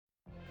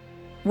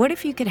What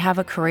if you could have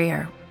a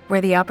career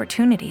where the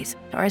opportunities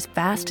are as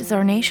vast as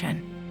our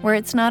nation, where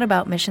it's not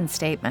about mission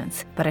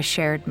statements, but a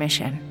shared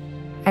mission?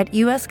 At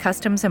U.S.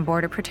 Customs and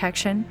Border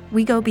Protection,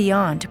 we go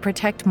beyond to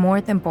protect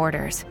more than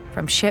borders.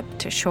 From ship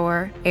to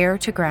shore, air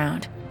to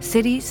ground,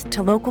 cities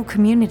to local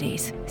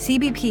communities,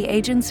 CBP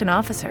agents and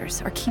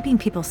officers are keeping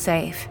people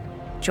safe.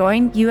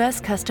 Join U.S.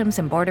 Customs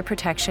and Border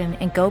Protection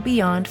and go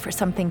beyond for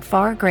something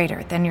far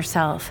greater than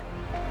yourself.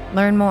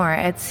 Learn more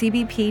at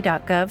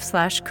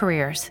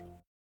cbp.gov/careers.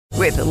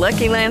 With the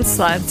Lucky Land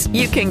Slots,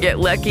 you can get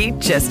lucky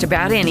just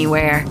about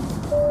anywhere.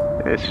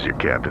 This is your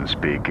captain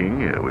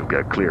speaking. We've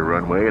got clear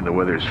runway and the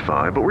weather's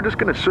fine, but we're just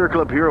going to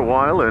circle up here a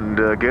while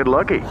and get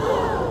lucky.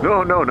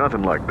 No,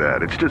 nothing like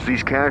that. It's just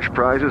these cash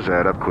prizes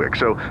add up quick.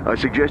 So I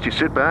suggest you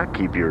sit back,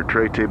 keep your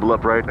tray table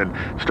upright, and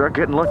start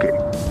getting lucky.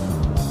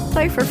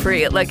 Play for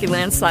free at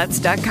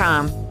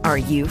LuckyLandSlots.com. Are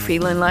you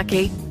feeling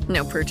lucky?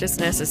 No purchase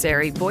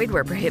necessary. Void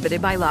where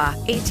prohibited by law.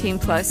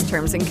 18+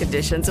 terms and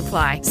conditions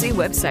apply. See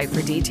website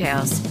for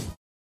details.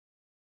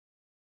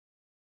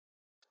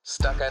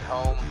 Stuck at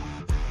home,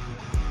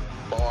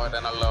 bored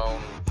and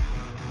alone.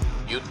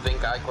 You'd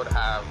think I could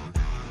have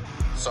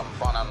some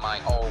fun on my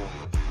own,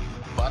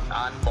 but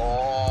I'm bored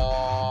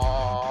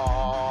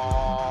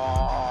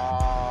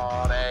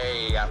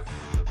AF.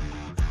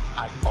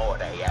 I'm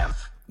bored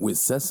AF. With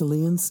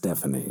Cecily and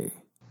Stephanie.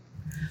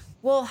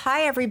 Well,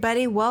 hi,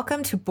 everybody.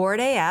 Welcome to Bored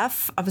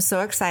AF. I'm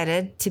so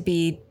excited to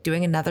be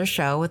doing another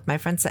show with my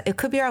friends. It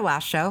could be our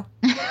last show.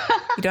 You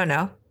don't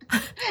know.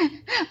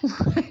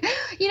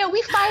 You know,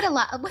 we fight a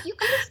lot. What you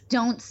guys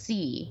don't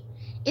see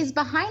is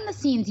behind the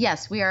scenes.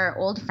 Yes, we are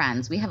old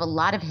friends. We have a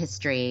lot of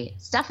history.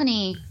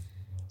 Stephanie,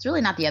 it's really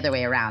not the other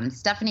way around.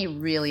 Stephanie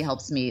really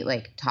helps me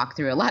talk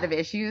through a lot of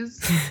issues.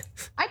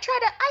 I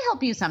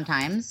help you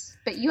sometimes,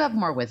 but you have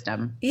more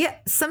wisdom. Yeah.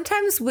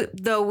 Sometimes,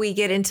 though, we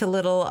get into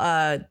little,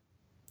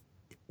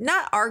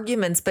 not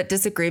arguments, but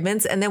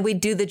disagreements. And then we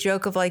do the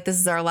joke of this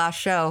is our last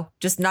show,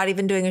 just not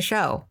even doing a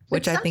show,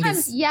 which I think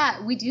is.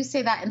 Yeah, we do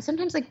say that. And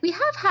sometimes we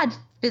have had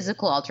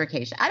physical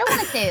altercation. I don't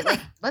want to say it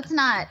let's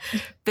not.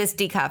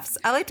 Fisticuffs.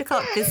 I like to call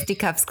it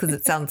fisticuffs because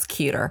it sounds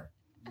cuter.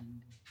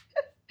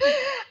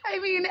 I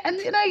mean, and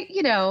I,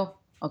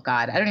 oh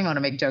God, I don't even want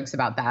to make jokes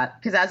about that.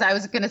 Because as I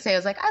was going to say, I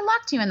was I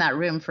locked you in that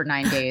room for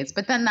 9 days.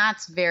 But then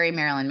that's very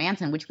Marilyn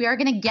Manson, which we are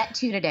going to get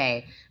to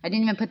today. I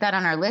didn't even put that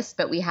on our list,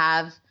 but we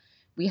have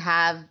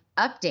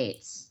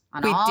updates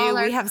on all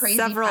our We have crazy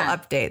several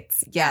friends.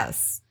 Updates.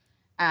 Yes.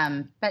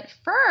 But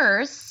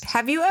first,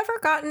 have you ever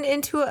gotten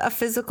into a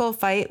physical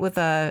fight with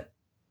a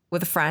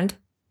friend?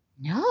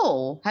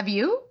 No. Have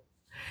you?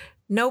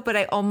 No, but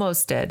I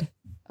almost did.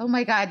 Oh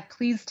my God,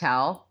 please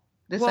tell.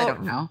 This I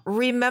don't know.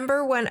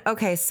 Remember when,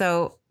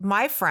 so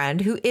my friend,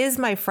 who is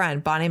my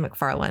friend, Bonnie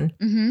McFarlane,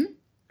 mm-hmm.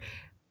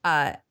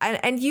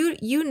 And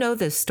you know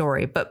this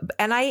story,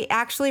 and I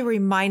actually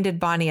reminded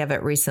Bonnie of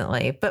it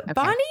recently. But okay.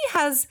 Bonnie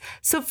has,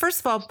 so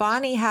first of all,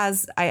 Bonnie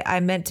has, I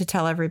meant to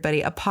tell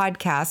everybody, a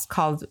podcast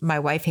called My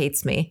Wife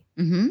Hates Me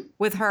mm-hmm.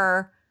 with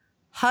her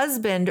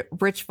husband,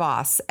 Rich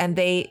Voss, and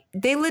they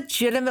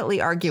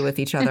legitimately argue with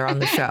each other on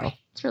the show.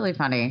 It's really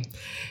funny.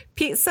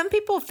 Some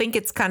people think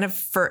it's kind of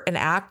for an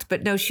act,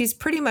 but no, she's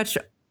pretty much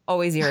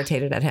always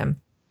irritated at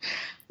him.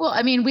 Well,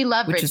 I mean, we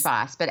love Rich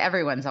Voss, but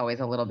everyone's always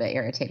a little bit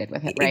irritated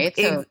with him, right?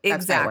 So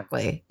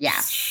exactly.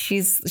 Yeah.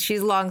 She's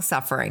long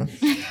suffering.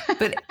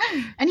 But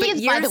and he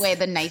is, by the way,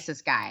 the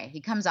nicest guy. He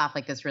comes off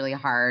like this really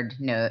hard,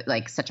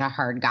 such a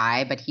hard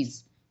guy, but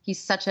he's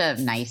such a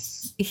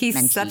nice a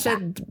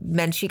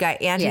menschy guy,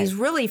 and he's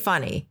really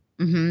funny.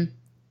 Mm-hmm.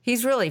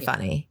 He's really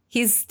funny.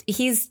 He's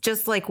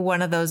just like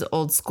one of those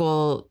old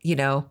school,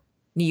 New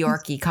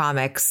York-y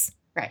comics.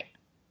 Right.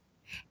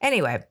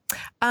 Anyway,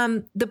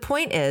 the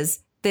point is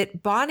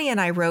that Bonnie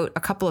and I wrote a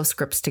couple of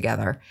scripts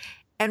together,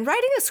 and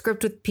writing a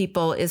script with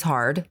people is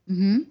hard.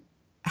 Mm-hmm.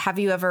 Have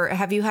you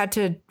had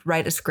to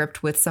write a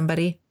script with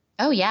somebody?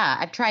 Oh yeah.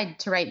 I've tried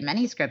to write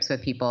many scripts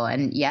with people,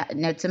 and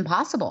it's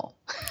impossible.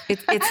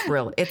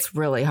 It's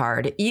really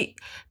hard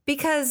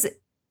because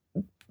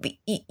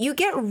you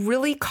get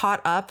really caught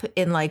up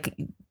in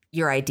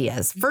your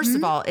ideas. First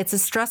of all, it's a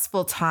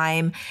stressful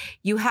time.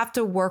 You have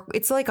to work.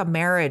 It's like a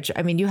marriage.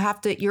 I mean,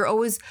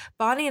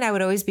 Bonnie and I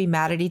would always be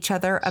mad at each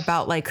other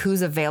about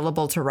who's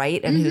available to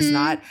write and who's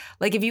not.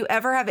 If you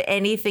ever have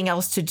anything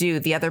else to do,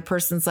 the other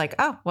person's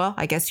oh, well,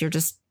 I guess you're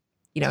just,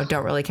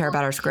 don't really care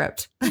about our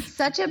script. It's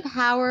such a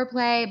power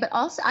play, but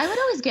also I would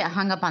always get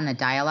hung up on the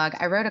dialogue.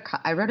 I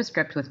wrote a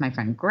script with my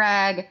friend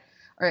Greg,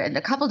 or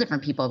a couple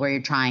different people where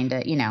you're trying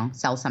to,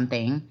 sell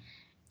something.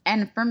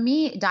 And for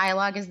me,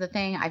 dialogue is the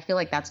thing. I feel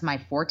like that's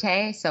my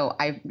forte. So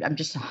I'm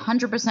just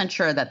 100%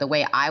 sure that the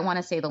way I want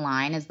to say the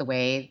line is the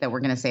way that we're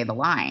going to say the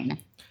line.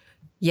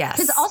 Yes.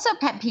 Because also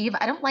pet peeve,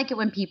 I don't like it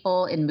when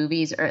people in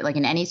movies or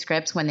in any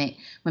scripts, when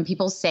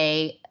people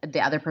say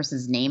the other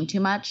person's name too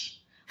much.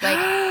 You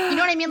know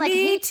what I mean?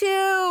 Me too.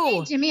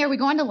 Hey, Jimmy, are we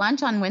going to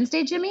lunch on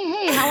Wednesday, Jimmy?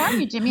 Hey, how are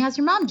you, Jimmy? How's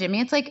your mom,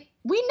 Jimmy? It's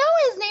we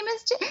know his name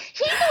is Jimmy.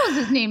 He knows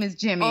his name is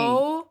Jimmy.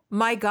 Oh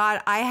my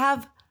God.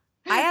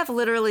 I have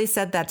literally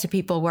said that to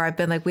people where I've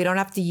been like, we don't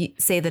have to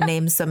say the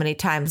names so many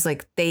times.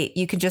 Like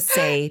you can just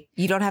say,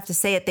 you don't have to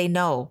say it. They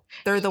know.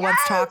 They're the ones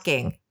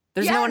talking.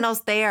 There's no one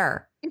else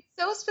there. It's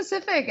so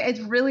specific. It's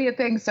really a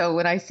thing. So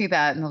when I see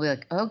that and they'll be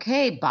like,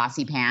 okay,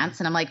 bossy pants.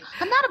 And I'm like,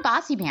 I'm not a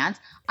bossy pants.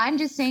 I'm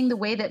just saying the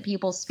way that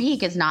people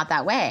speak is not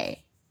that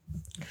way.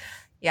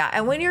 Yeah.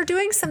 And when you're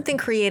doing something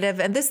creative,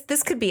 and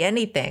this could be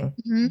anything,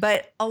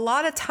 but a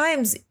lot of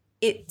times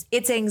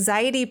it's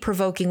anxiety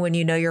provoking when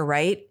you know you're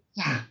right.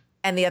 Yeah.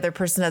 And the other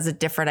person has a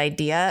different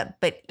idea.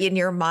 But in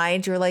your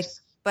mind, you're like,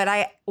 but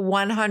I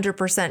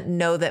 100%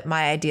 know that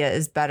my idea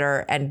is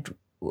better and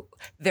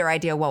their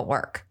idea won't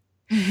work.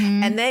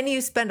 And then you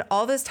spend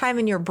all this time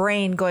in your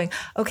brain going,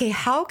 okay,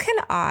 how can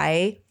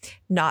I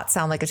not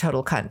sound like a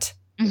total cunt?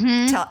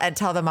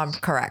 Tell them I'm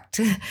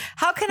correct.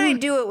 How can I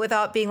do it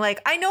without being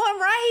like, I know I'm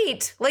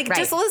right. Like,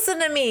 just listen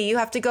to me. You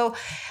have to go,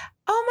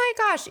 oh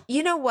my gosh,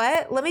 you know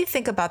what? Let me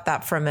think about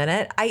that for a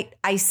minute.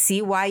 I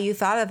see why you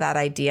thought of that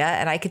idea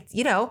and I could,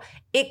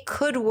 it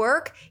could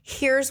work.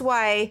 Here's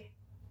why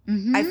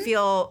I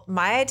feel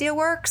my idea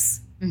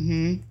works.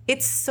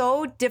 It's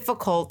so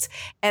difficult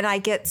and I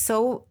get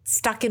so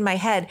stuck in my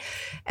head.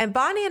 And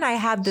Bonnie and I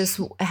had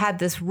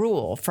this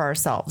rule for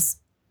ourselves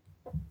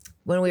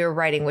when we were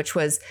writing, which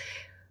was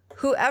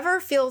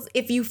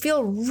if you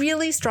feel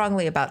really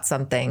strongly about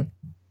something,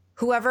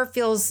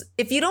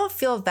 if you don't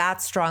feel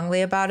that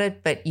strongly about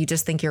it, but you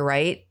just think you're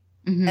right,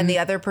 and the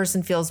other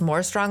person feels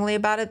more strongly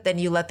about it, then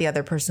you let the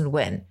other person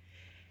win.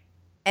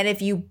 And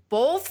if you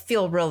both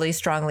feel really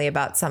strongly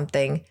about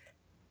something,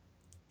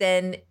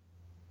 then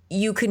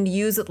you can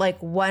use it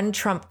like one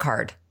trump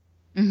card.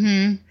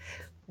 Where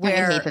I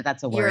hate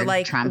that's a word. You're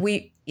like, Trump.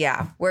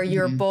 where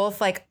you're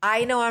both like,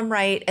 I know I'm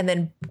right. And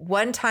then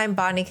one time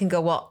Bonnie can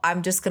go, well,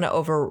 I'm just going to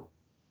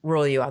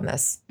overrule you on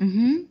this.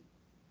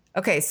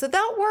 Okay, so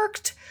that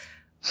worked.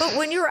 But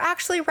when you're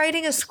actually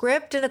writing a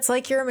script and it's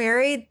like you're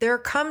married, there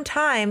come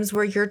times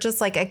where you're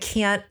just like, I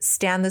can't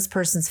stand this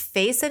person's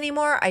face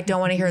anymore. I don't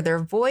want to hear their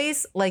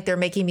voice. Like they're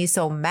making me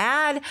so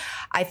mad.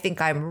 I think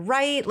I'm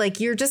right.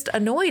 Like you're just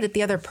annoyed at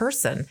the other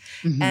person.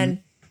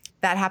 And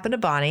that happened to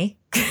Bonnie.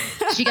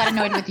 She got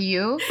annoyed with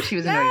you? She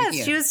was annoyed with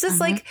you. She was just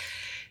like,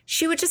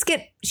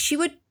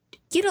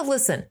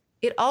 listen,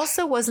 it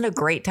also wasn't a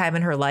great time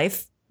in her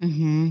life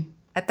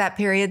at that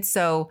period.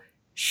 So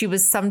she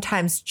was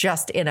sometimes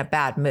just in a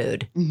bad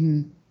mood.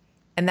 And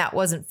that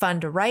wasn't fun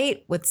to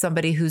write with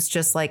somebody who's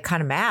just like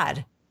kind of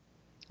mad.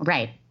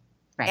 Right.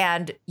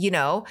 And,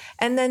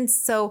 and then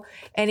so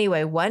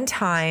anyway, one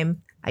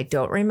time, I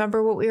don't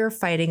remember what we were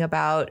fighting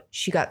about.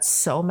 She got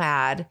so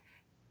mad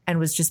and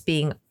was just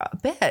being a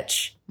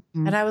bitch.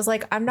 And I was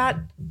like, I'm not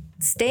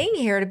staying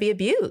here to be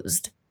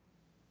abused.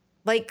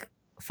 Like,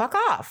 fuck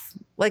off.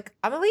 Like,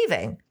 I'm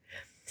leaving.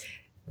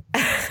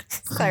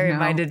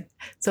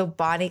 So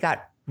Bonnie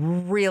got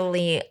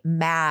really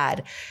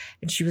mad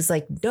and she was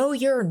like, no,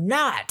 you're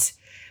not.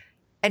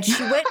 And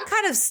she went and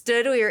kind of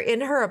stood. We were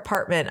in her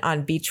apartment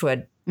on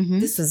Beechwood.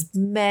 This was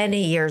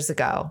many years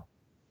ago,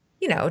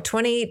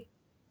 20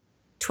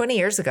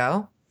 years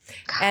ago.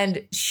 God.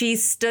 And she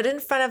stood in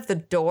front of the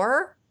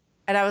door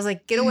and I was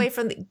like, get away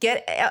from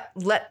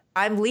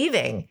I'm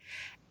leaving.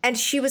 And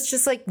she was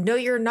just like, no,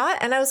 you're not.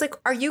 And I was like,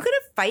 are you going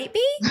to fight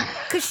me?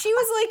 Because she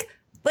was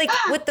like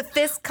with the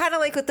fist, kind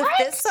of like with the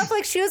fist stuff.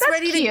 Like she was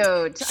ready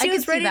to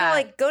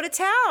like go to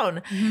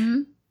town.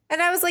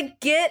 And I was like,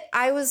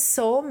 I was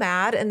so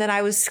mad. And then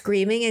I was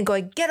screaming and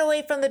going, get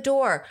away from the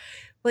door.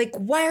 Like,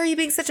 why are you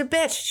being such a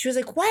bitch? She was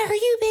like, why are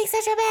you being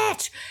such a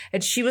bitch?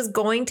 And she was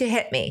going to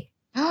hit me.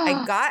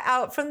 I got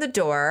out from the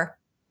door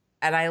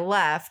and I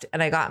left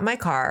and I got in my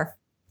car.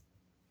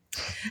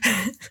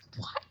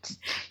 What?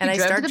 And I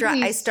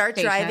start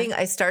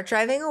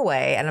driving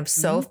away and I'm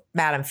so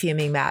mad. I'm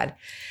fuming mad.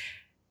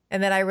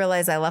 And then I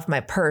realized I left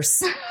my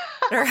purse at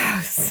her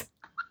house.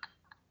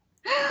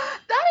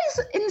 That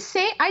is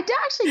insane.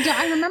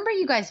 I remember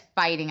you guys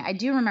fighting. I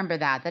do remember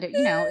that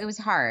it was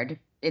hard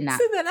in that.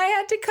 So then I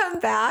had to come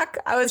back.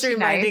 I was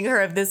reminding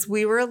her of this.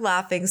 We were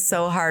laughing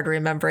so hard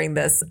remembering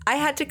this.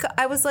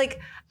 I was like,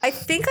 I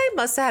think I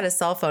must have had a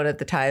cell phone at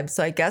the time.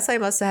 So I guess I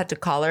must have had to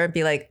call her and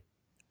be like,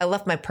 I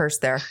left my purse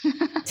there.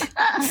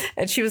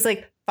 And she was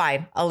like,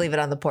 fine, I'll leave it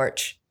on the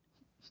porch.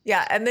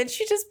 Yeah. And then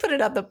she just put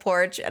it on the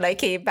porch and I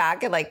came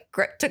back and like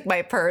took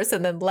my purse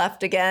and then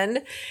left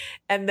again.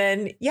 And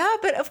then,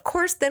 but of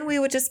course, then we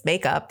would just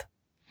make up.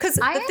 Because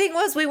the thing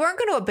was, we weren't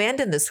going to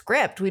abandon the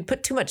script. We'd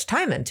put too much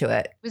time into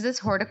it. Was this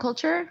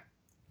Horticulture?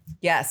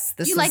 Yes.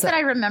 You like that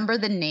I remember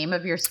the name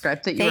of your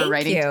script that you were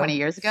writing 20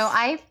 years ago?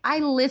 I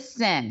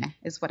listen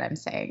is what I'm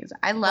saying.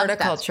 I love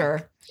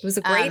Horticulture.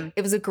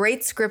 It was a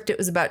great script. It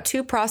was about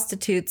two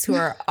prostitutes who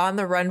are on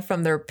the run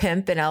from their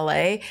pimp in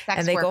LA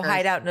and they go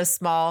hide out in a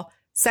small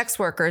sex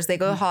workers. They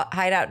go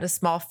hide out in a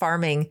small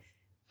farming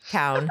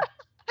town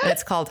and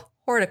it's called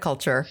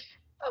Horticulture.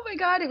 Oh my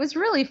God. It was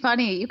really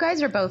funny. You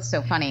guys are both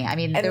so funny. I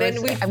mean,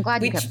 I'm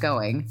glad you kept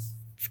going.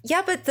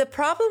 Yeah. But the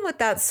problem with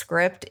that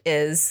script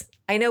is,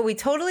 I know we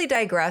totally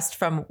digressed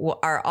from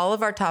all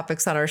of our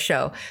topics on our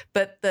show,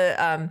 but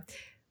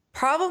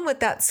problem with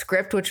that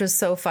script, which was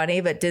so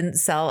funny but didn't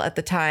sell at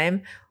the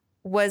time,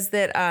 was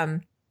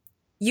that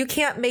you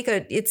can't make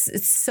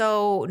it's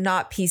so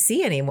not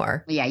PC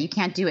anymore. Yeah, you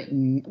can't do it.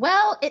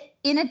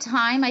 In a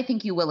time, I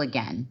think you will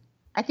again.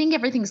 I think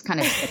everything's kind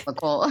of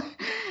cyclical.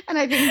 And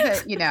I think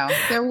that,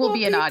 there will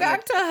be an audience.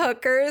 Back to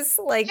hookers,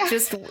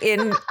 just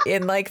in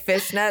like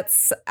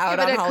fishnets out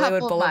on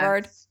Hollywood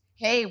Boulevard. Months.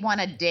 Hey,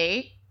 want a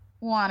date?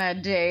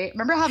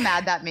 Remember how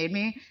mad that made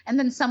me? And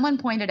then someone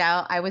pointed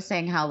out, I was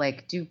saying how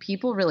do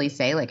people really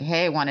say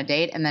hey, want a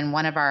date? And then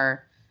one of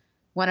our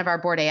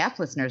Board AF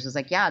listeners was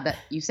like, yeah, that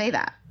you say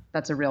that.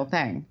 That's a real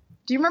thing.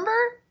 Do you remember?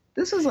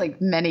 This was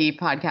many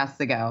podcasts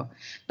ago.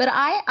 But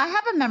I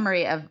have a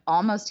memory of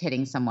almost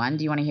hitting someone.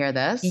 Do you want to hear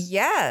this?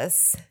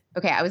 Yes.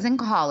 Okay, I was in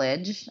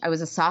college. I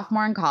was a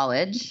sophomore in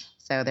college.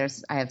 So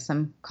I have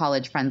some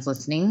college friends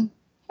listening.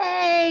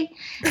 Hey.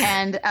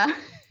 And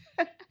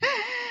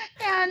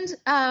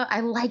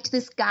I liked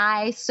this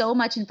guy so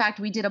much. In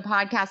fact, we did a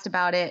podcast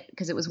about it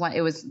because it was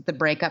the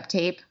breakup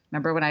tape.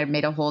 Remember when I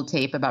made a whole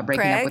tape about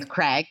breaking up with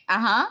Craig?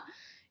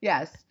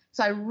 Yes.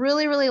 So I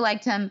really, really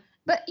liked him.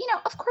 But,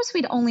 of course,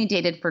 we'd only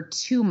dated for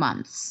 2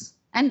 months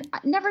and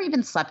never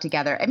even slept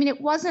together. I mean, it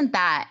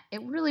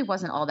really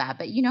wasn't all that.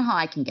 But you know how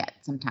I can get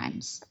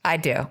sometimes. I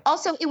do.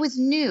 Also, it was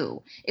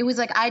new. It was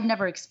I'd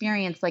never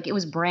experienced, it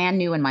was brand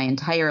new in my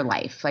entire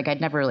life. I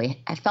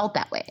felt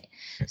that way.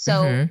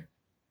 So,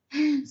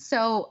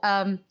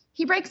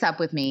 he breaks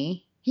up with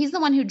me. He's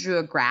the one who drew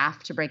a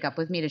graph to break up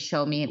with me to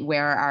show me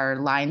where our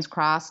lines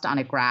crossed on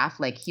a graph.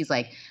 He's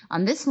like,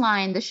 on this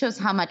line, this shows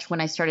how much when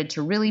I started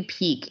to really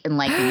peak in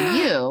liking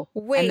you.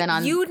 Wait, and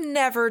then you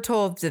never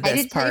told this part. I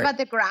didn't tell you about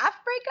the graph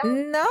breakup?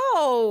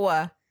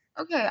 No.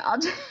 Okay,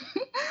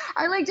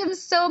 I liked him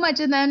so much.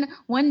 And then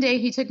one day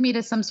he took me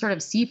to some sort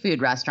of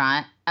seafood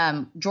restaurant.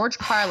 George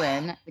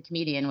Carlin, the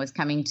comedian, was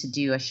coming to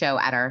do a show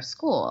at our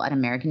school at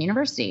American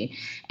University.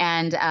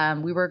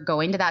 And we were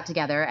going to that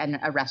together and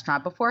a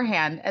restaurant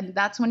beforehand. And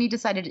that's when he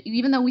decided,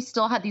 even though we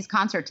still had these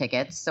concert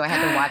tickets, so I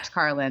had to watch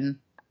Carlin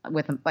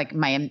with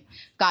my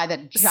guy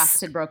that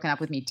just had broken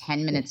up with me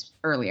 10 minutes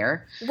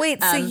earlier.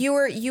 Wait, so you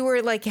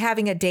were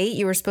having a date?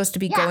 You were supposed to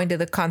be going to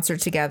the concert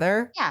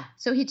together? Yeah.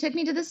 So he took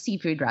me to the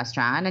seafood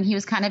restaurant and he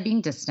was kind of being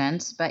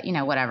distant, but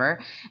whatever.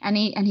 And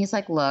he's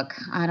like, look,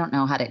 I don't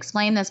know how to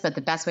explain this, but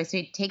the best way. So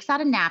he takes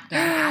out a napkin,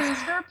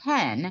 asks for a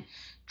pen,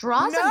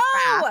 draws a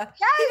graph.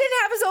 Yes. He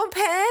didn't have his own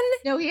pen?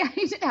 No, he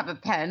didn't have a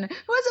pen.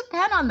 Who has a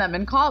pen on them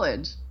in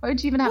college? Why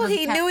would you even have a pen? Well,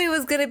 he knew he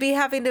was going to be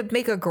having to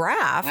make a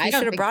graph. He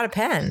should have brought a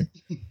pen.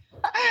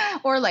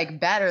 Or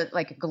better,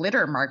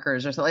 glitter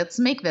markers or something. Let's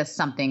make this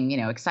something,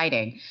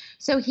 exciting.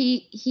 So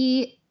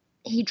he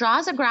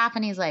draws a graph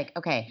and he's like,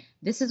 okay,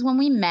 this is when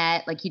we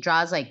met. He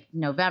draws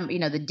November,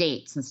 the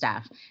dates and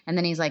stuff. And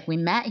then he's like, we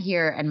met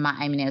here. And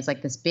it was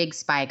this big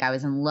spike. I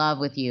was in love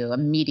with you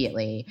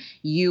immediately.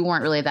 You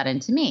weren't really that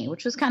into me,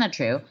 which was kind of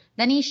true.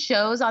 Then he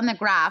shows on the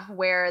graph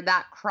where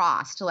that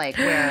crossed,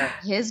 where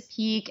his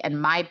peak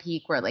and my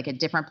peak were at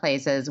different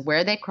places,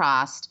 where they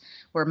crossed,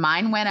 where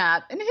mine went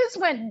up and his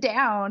went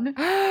down.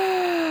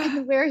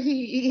 And where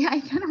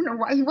I don't know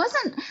why. He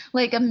wasn't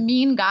a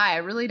mean guy. I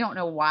really don't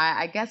know why.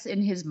 I guess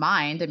in his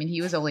mind,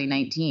 he was only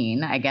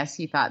 19. I guess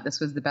he thought this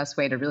was the best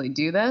way to really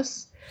do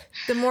this.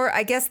 The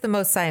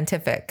most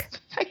scientific.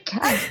 I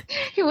guess.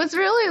 He was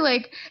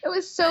really it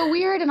was so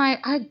weird. And I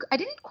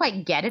didn't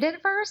quite get it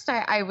at first.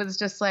 I was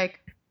just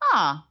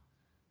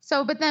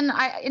So, but then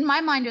in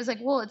my mind, it was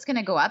well, it's going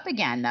to go up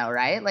again though,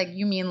 right?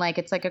 You mean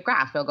it's a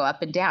graph, it'll go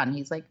up and down.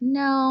 He's like,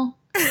 no,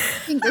 I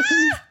think this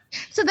is.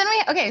 So then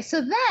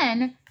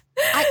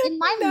in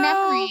my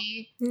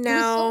memory,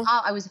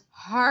 I was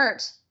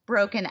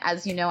heartbroken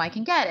as I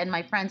can get. And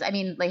my friends,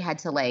 they had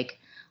to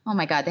oh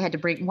my God, they had to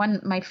bring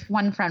my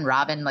one friend,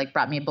 Robin,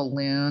 brought me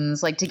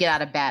balloons, to get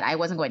out of bed. I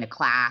wasn't going to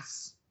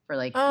class for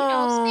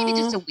maybe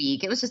just a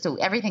week. It was just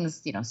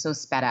everything's, so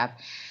sped up.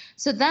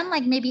 So then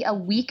maybe a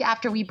week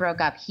after we broke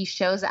up, he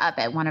shows up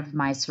at one of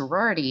my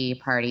sorority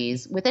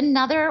parties with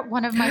another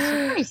one of my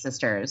sorority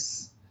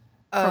sisters.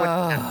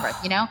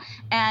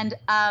 And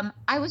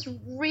I was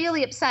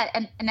really upset.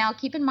 And now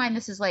keep in mind,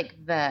 this is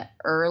the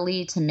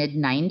early to mid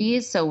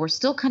 90s. So we're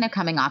still kind of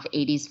coming off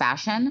 80s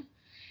fashion.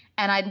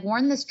 And I'd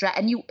worn this dress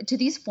and to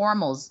these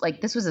formals,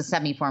 this was a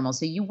semi-formal.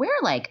 So you wear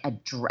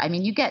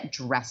you get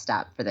dressed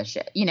up for this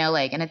shit,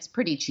 and it's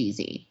pretty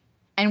cheesy.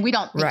 And we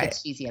don't think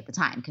it's cheesy at the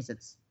time because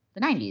it's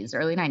the 90s,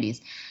 early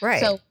 90s. Right.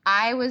 So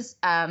I was,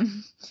 I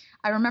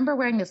remember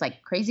wearing this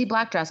crazy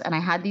black dress and I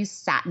had these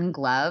satin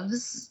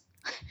gloves.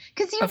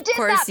 Because you did that. Of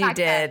course you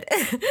did.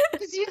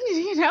 Because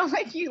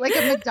you like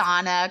a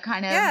Madonna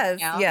kind of. Yes,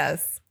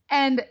 yes.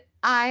 And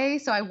I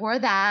wore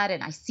that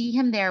and I see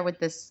him there with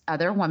this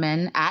other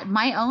woman at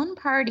my own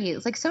party.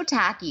 It was so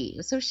tacky. It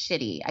was so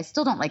shitty. I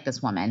still don't like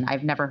this woman. I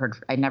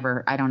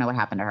don't know what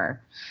happened to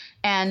her.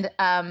 And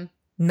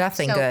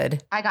nothing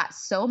good. I got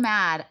so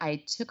mad.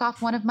 I took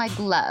off one of my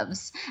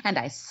gloves and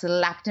I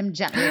slapped him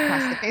gently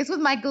across the face with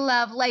my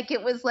glove like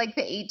it was the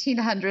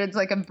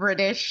 1800s, a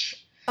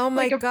British. Oh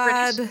my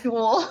God. British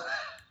duel.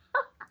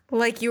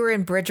 You were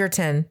in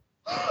Bridgerton.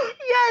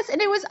 Yes, and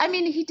it was. I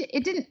mean,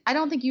 it didn't. I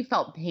don't think you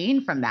felt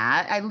pain from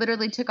that. I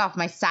literally took off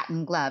my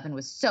satin glove and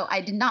was so. I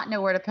did not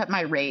know where to put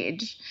my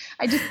rage.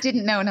 I just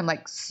didn't know, and I'm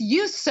like,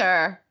 you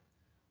sir,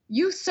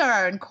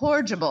 are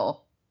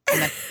incorrigible.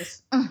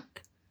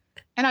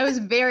 And I was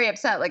very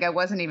upset. Like I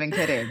wasn't even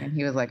kidding. And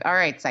he was like, "All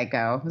right,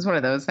 psycho." It was one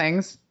of those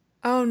things.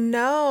 Oh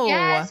no!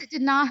 Yes, it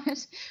did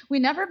not. We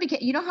never became.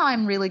 You know how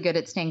I'm really good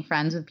at staying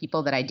friends with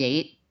people that I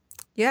date.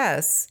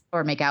 Yes.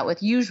 Or make out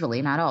with,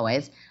 usually, not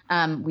always.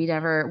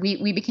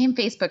 We became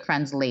Facebook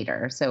friends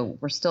later. So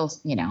we're still,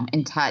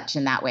 in touch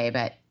in that way,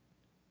 but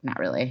not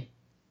really.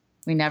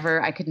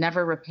 I could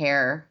never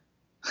repair.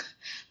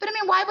 But I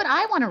mean, why would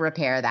I want to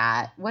repair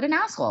that? What an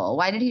asshole.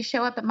 Why did he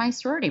show up at my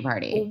sorority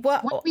party?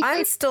 Well,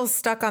 I'm still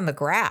stuck on the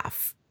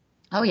graph.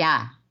 Oh,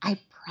 yeah. I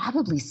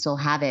probably still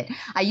have it.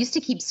 I used to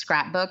keep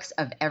scrapbooks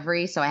of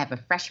so I have a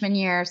freshman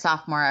year,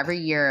 sophomore, every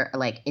year,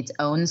 like its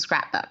own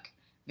scrapbook.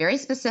 Very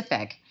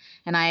specific.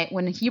 And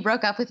when he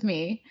broke up with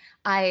me,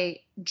 I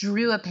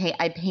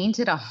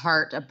painted a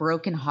heart, a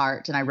broken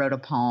heart, and I wrote a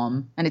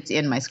poem, and it's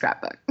in my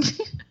scrapbook.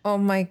 Oh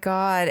my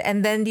God.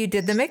 And then you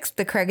did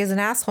the Craig is an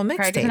Asshole mixtape.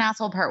 Craig is an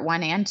Asshole part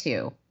 1 and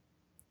 2.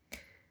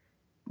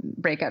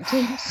 Breakup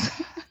tapes.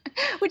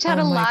 Which had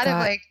a lot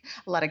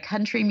of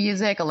country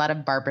music, a lot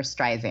of Barbara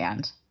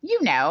Streisand.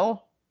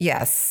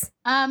 Yes.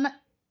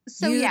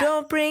 So you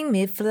don't bring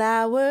me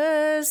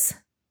flowers.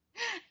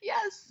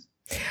 Yes.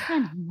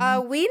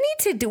 We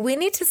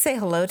need to say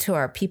hello to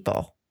our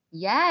people.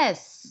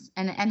 Yes.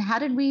 And how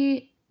did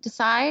we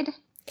decide?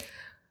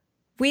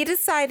 We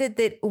decided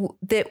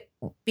that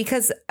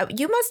because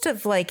you must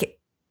have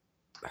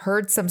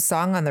heard some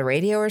song on the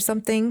radio or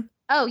something.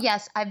 Oh,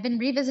 yes. I've been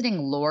revisiting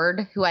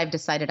Lorde, who I've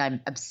decided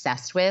I'm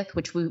obsessed with,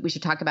 which we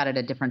should talk about at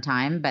a different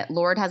time. But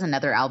Lorde has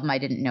another album I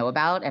didn't know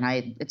about,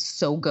 and it's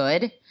so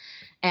good.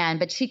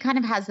 But she kind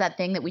of has that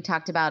thing that we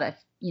talked about a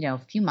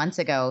few months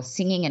ago,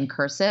 singing in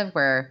cursive,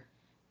 where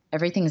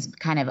everything's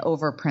kind of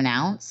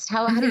overpronounced.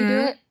 How do you do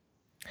it?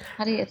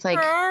 It's like,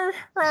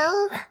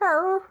 well,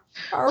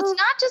 it's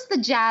not just the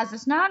jazz.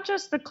 It's not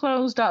just the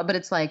closed up, but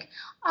it's like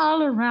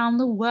all around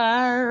the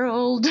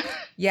world.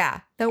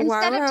 Yeah.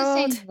 Instead of just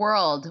saying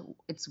world,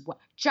 it's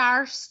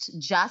just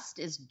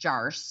is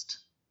jarst.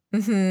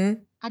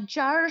 Mm-hmm. I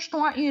just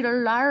want you to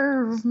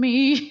love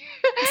me.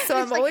 So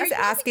I'm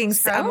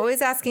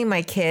always asking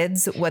my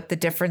kids what the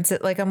difference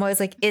is. Like, I'm always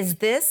like, is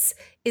this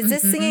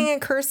singing in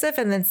cursive?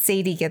 And then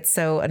Sadie gets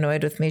so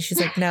annoyed with me. She's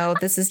like, no,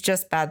 this is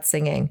just bad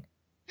singing.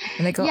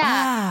 And I go,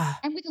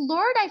 And with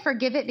Lorde, I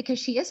forgive it because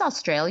she is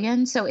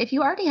Australian. So if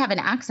you already have an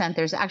accent,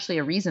 there's actually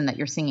a reason that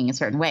you're singing a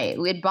certain way.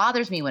 It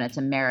bothers me when it's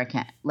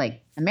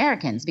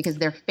Americans, because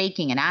they're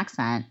faking an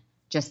accent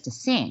just to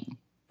sing.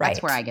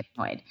 That's where I get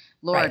annoyed.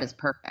 Lorde is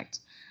perfect.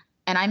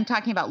 And I'm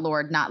talking about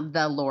Lorde, not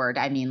the Lord.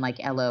 I mean like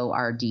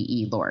Lorde,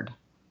 Lorde.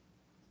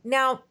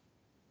 Now,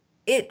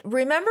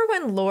 remember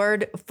when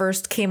Lorde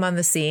first came on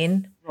the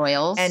scene?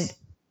 Royals. And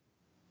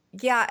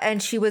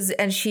she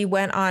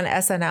went on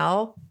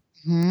SNL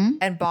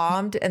and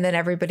bombed. And then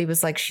everybody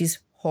was like, she's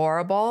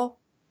horrible.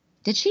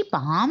 Did she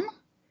bomb?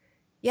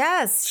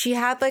 Yes. She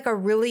had a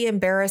really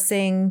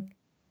embarrassing,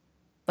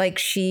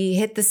 she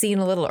hit the scene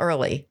a little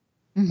early.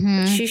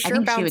 Mm-hmm. She sure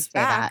bounced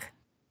back.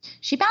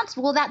 She bounced.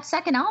 Well, that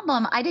second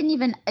album,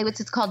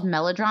 it's called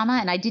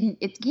Melodrama, and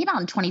it came out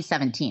in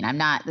 2017.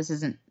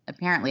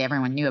 Apparently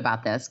everyone knew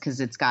about this because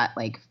it's got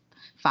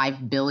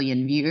 5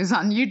 billion views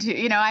on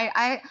YouTube.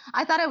 I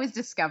thought I was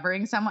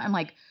discovering someone. I'm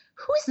like,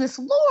 who is this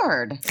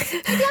Lorde?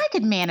 Maybe I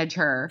could manage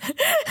her.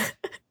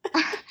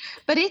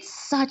 But it's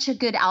such a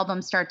good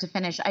album start to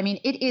finish. I mean,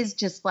 it is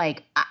just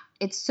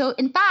it's so,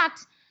 in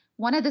fact,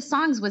 one of the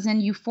songs was in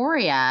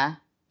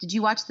Euphoria. Did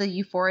you watch the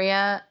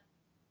Euphoria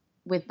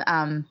with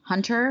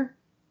Hunter?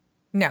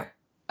 No.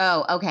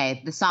 Oh,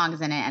 okay. The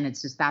song's in it, and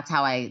it's just that's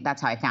how I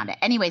found it.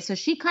 Anyway, so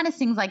she kind of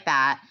sings like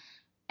that,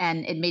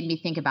 and it made me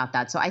think about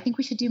that. So I think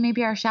we should do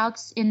maybe our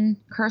shouts in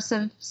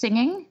cursive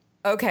singing.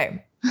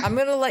 Okay. I'm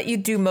going to let you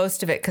do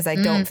most of it because I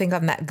don't think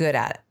I'm that good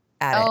at it.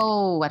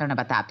 Oh, I don't know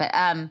about that. But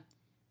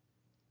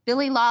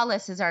Billy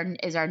Lawless is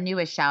our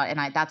newest shout,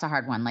 and that's a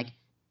hard one.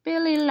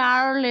 Billy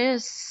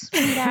Lawless,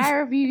 we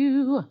love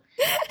you.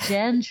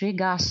 Gentry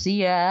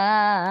Garcia.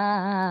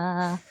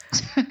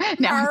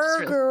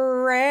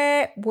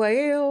 Margaret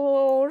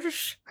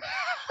Wells.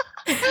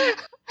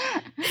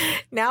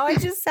 Now I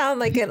just sound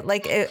like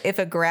if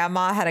a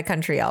grandma had a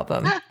country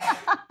album.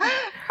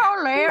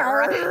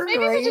 Colette.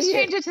 Maybe we just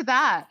change it to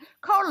that.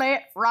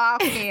 Colette,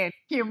 Rockin,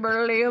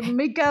 Kimberly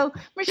Amico,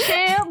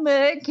 Michelle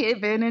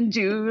McKibben, and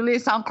Julie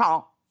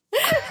Sancron.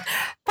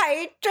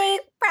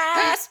 Patrick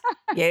Price,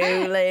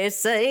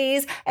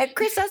 Ulysses, and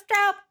Chris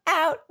Ostrop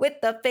out with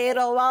the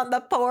fiddle on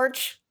the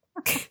porch.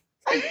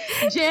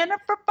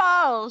 Jennifer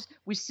Falls,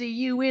 we see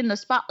you in the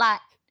spotlight.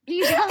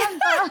 He's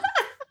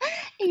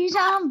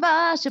on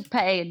bus,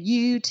 paying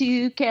you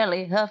to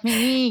Kelly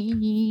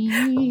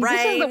Huffman.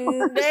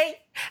 Randy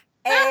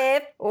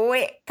F.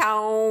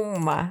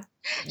 Whitcomb.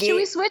 Should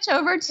we switch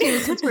over to,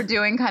 since we're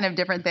doing kind of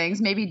different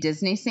things, maybe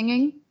Disney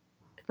singing?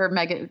 For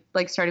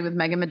starting with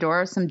Megan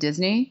Medora, some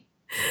Disney.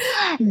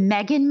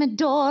 Megan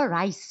Medor,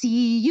 I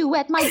see you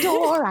at my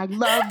door. I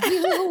love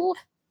you.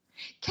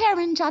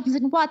 Karen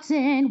Johnson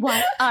Watson,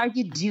 what are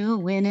you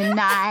doing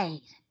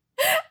tonight?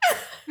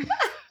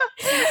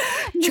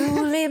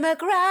 Julie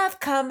McGrath,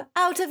 come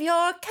out of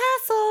your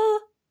castle.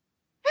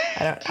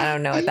 I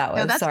don't know what that was.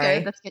 No, that's Sorry.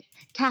 good. That's good.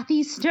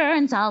 Kathy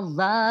Stearns, I'll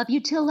love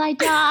you till I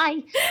die.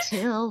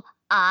 Till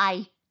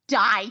I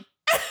die.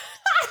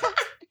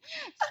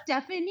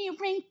 Stephanie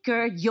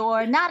Rinker,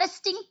 you're not a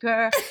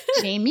stinker.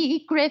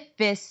 Jamie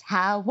Griffiths,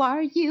 how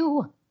are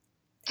you?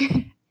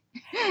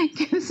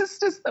 This is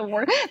just the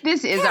worst.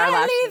 This is our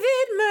last. Kelly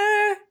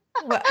Vidmer.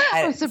 Well,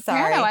 soprano.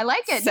 sorry. I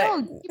like it.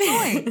 No, keep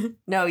going.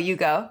 No, you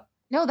go.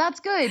 No, that's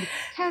good.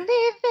 Kelly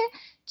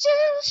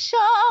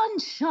Jill,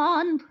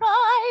 Sean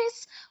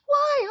Price.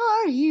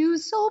 Why are you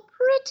so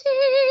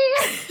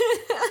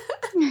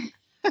pretty?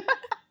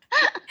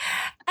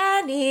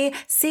 Annie,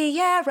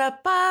 Sierra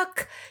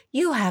Buck,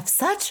 you have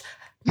such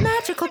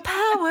magical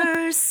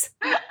powers.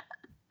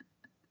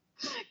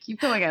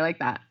 Keep going. I like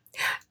that.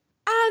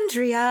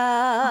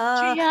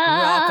 Andrea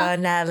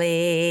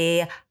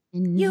Roccanelli.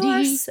 You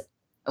are.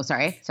 Oh,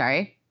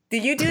 sorry.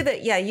 Did you do the?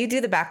 Yeah, you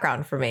do the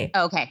background for me.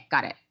 Okay,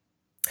 got it.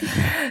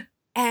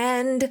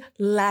 And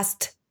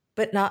last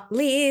but not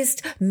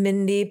least,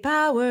 Mindy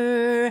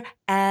Power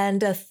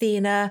and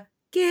Athena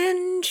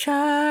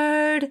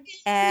Ginchard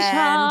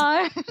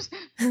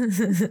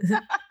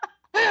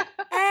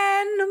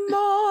and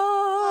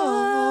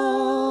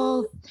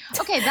more.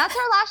 Okay, that's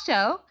our last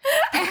show.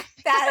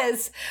 That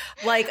is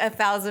like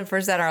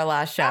 1,000% our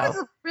last show. That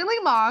was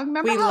really long.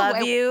 Remember we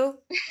love you.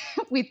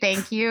 We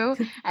thank you,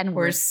 and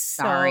we're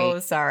so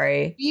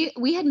sorry.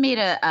 We had made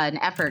an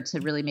effort to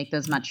really make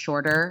those much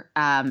shorter.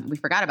 We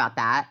forgot about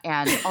that,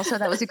 and also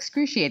that was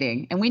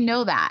excruciating, and we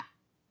know that.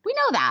 We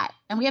know that,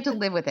 and we have to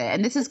live with it.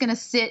 And this is going to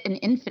sit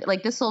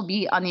like this will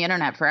be on the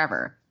internet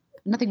forever.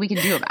 Nothing we can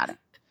do about it.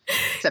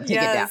 Except take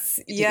it down.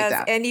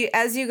 Yes. And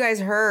as you guys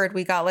heard,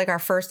 we got like our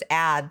first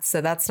ad,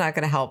 so that's not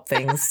going to help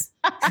things.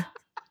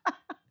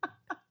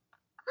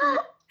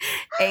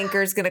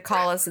 Anchor's going to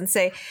call us and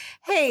say,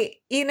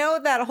 hey, you know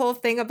that whole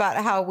thing about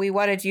how we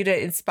wanted you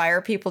to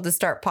inspire people to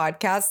start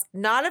podcasts?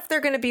 Not if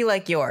they're going to be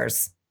like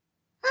yours.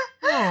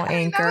 Oh,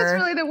 Anchor. That was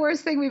really the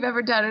worst thing we've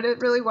ever done. And it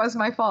really was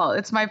my fault.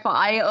 It's my fault.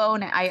 I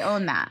own it. I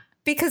own that.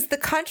 Because the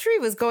country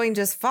was going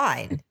just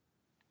fine.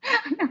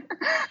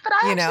 But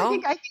I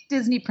think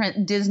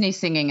Disney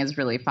singing is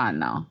really fun,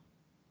 though.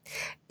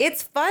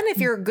 It's fun if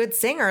you're a good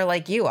singer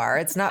like you are.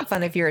 It's not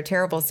fun if you're a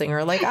terrible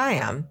singer like I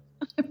am.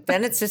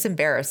 Then it's just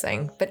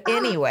embarrassing. But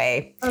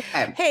anyway,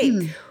 okay.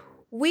 Hey,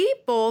 we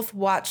both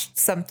watched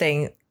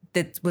something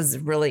that was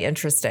really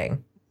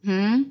interesting.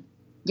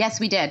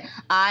 Yes, we did.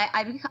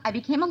 I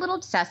became a little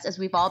obsessed, as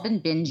we've all been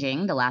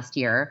binging the last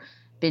year,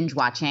 binge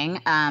watching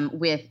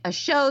with a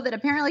show that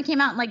apparently came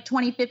out in like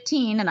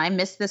 2015. And I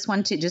missed this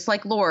one too, just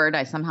like Lord.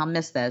 I somehow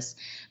missed this.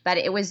 But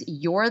it was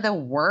You're the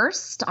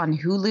Worst on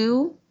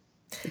Hulu.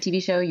 The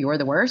TV show You're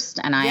the Worst.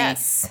 And I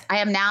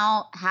am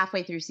now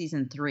halfway through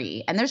season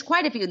 3. And there's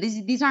quite a few.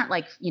 These aren't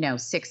like,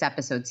 6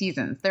 episode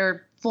seasons.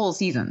 They're full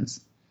seasons.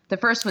 The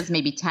first was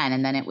maybe 10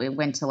 and then it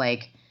went to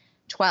like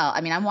 12.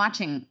 I mean, I'm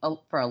watching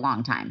for a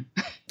long time.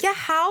 Yeah.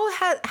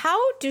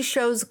 How do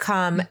shows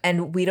come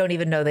and we don't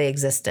even know they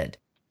existed?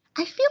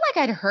 I feel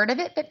like I'd heard of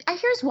it, but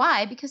here's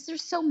why, because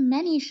there's so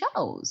many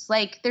shows.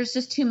 Like there's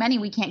just too many,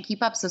 we can't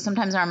keep up. So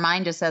sometimes our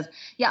mind just says,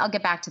 yeah, I'll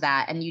get back to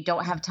that. And you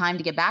don't have time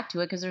to get back to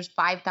it because there's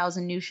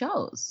 5,000 new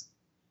shows.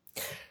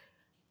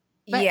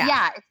 But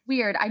yeah, it's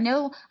weird. I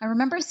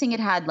remember seeing it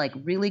had like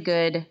really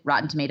good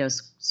Rotten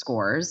Tomatoes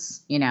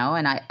scores,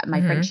 and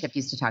my friend Chip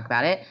used to talk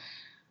about it.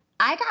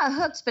 I got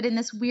hooked, but in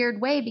this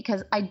weird way,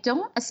 because I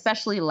don't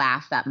especially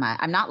laugh that much.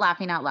 I'm not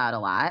laughing out loud a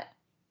lot.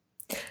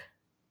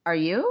 Are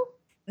you?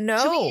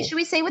 No. Should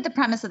we say what the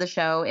premise of the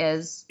show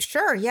is?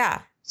 Sure,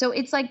 yeah. So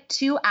it's like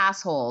two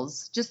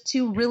assholes, just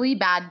two really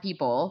bad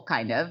people,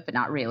 kind of, but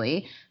not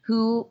really,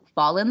 who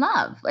fall in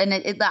love. And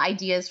the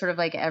idea is sort of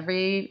like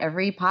every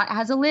pot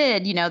has a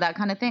lid, that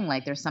kind of thing.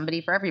 Like there's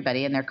somebody for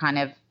everybody and they're kind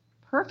of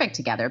perfect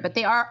together, but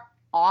they are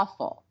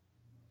awful,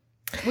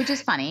 which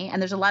is funny.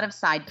 And there's a lot of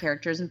side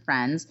characters and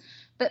friends.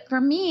 But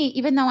for me,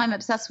 even though I'm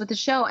obsessed with the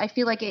show, I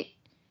feel like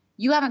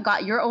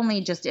you're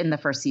only just in the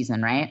first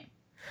season, right?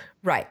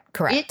 Right.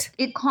 Correct.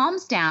 It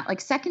calms down.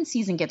 Like second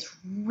season gets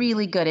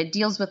really good. It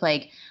deals with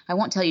like, I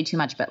won't tell you too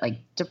much, but like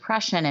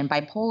depression and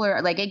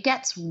bipolar, like it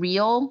gets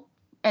real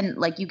and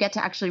like you get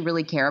to actually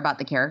really care about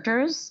the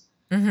characters,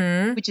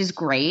 which is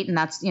great. And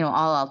that's,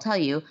 all I'll tell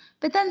you.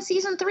 But then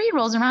season 3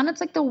 rolls around. It's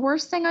like the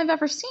worst thing I've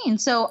ever seen.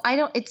 So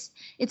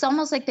it's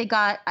almost like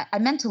I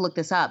meant to look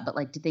this up, but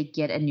like, did they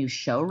get a new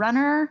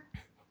showrunner?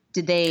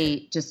 Did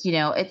they just,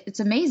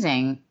 it's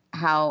amazing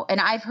how, and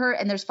I've heard,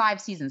 and there's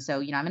 5 seasons. So,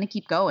 I'm going to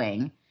keep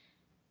going.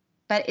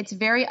 But it's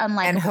very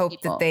unlikely. And hope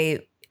that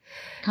they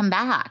come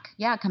back.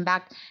 Yeah, come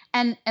back.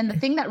 And the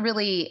thing that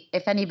really,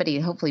 if anybody,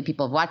 hopefully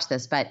people have watched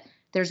this, but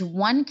there's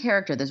one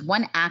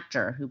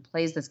actor who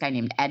plays this guy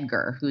named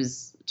Edgar,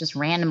 who's just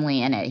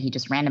randomly in it. He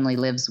just randomly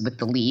lives with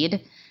the lead.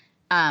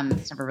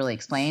 It's never really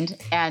explained.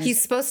 And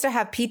he's supposed to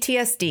have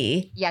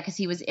PTSD. Yeah, because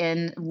he was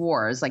in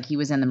wars, like he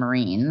was in the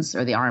Marines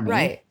or the Army.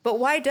 Right. But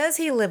why does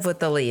he live with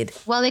the lead?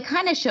 Well, they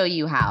kind of show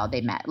you how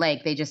they met.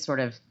 Like they just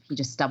he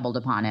just stumbled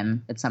upon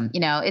him at some,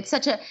 it's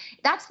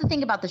that's the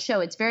thing about the show.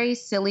 It's very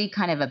silly,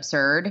 kind of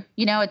absurd.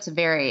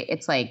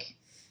 It's like,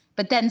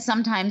 but then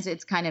sometimes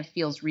it's kind of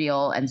feels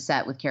real and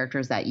set with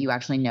characters that you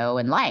actually know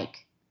and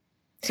like.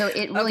 So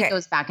it really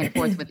goes back and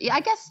forth with, I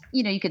guess,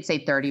 you could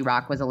say 30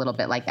 Rock was a little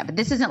bit like that, but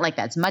this isn't like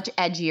that. It's much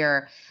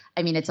edgier.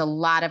 I mean, it's a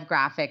lot of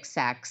graphic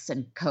sex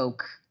and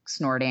coke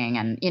snorting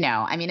and,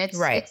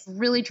 it's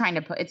really trying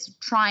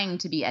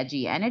to be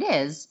edgy, and it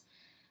is.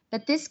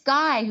 But this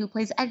guy who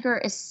plays Edgar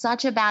is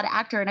such a bad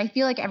actor, and I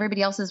feel like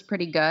everybody else is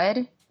pretty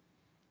good.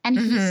 And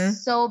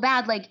he's so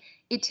bad. Like,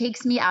 it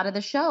takes me out of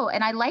the show.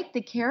 And I like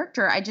the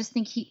character. I just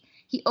think he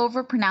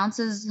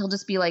overpronounces. He'll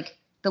just be like,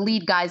 the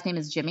lead guy's name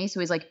is Jimmy. So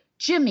he's like,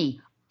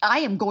 Jimmy, I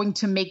am going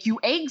to make you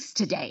eggs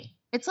today.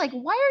 It's like,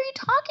 why are you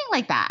talking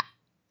like that?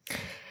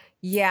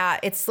 Yeah,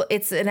 it's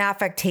an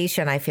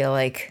affectation, I feel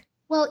like.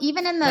 Well,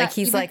 even in the like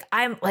he's like,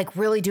 I'm like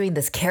really doing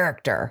this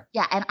character.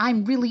 Yeah, and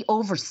I'm really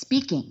over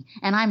speaking,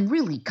 and I'm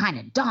really kind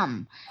of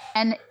dumb.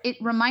 And it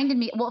reminded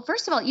me, well,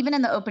 first of all, even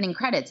in the opening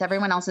credits,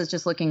 everyone else is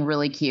just looking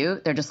really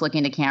cute. They're just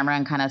looking to camera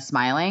and kind of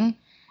smiling.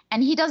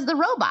 And he does the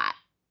robot.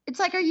 It's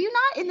like, you're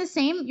not in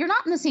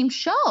the same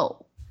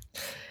show.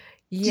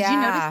 Yeah. Did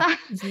you notice that?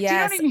 Yes, Do you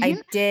know what I mean?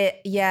 I did.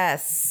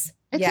 Yes.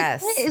 It's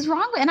yes. Like, what is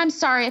wrong with? And I'm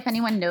sorry if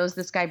anyone knows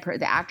this guy,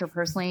 the actor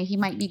personally, he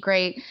might be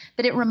great,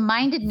 but it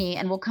reminded me,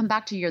 and we'll come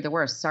back to You're the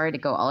Worst. Sorry to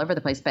go all over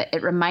the place, but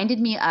it reminded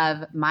me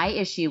of my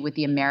issue with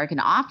The American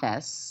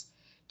Office.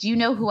 Do you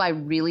know who I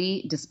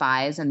really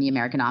despise in The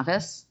American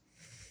Office?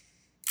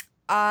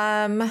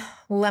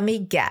 Let me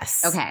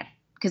guess. Okay,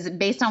 because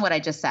based on what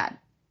I just said.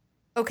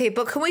 Okay,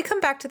 but can we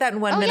come back to that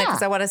in 1 minute?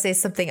 Because I want to say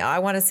something. I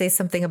want to say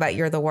something about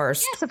You're the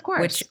Worst. Yes, of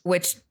course.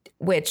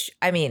 Which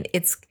I mean,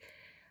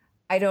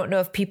 I don't know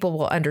if people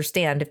will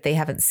understand if they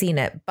haven't seen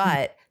it,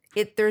 but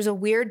there's a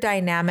weird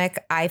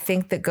dynamic, I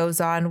think, that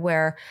goes on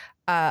where,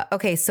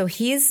 so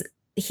he's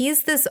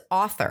this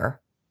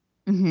author,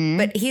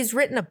 but he's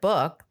written a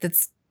book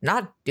that's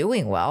not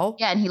doing well.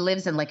 Yeah, and he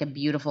lives in like a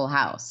beautiful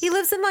house. He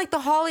lives in like the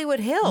Hollywood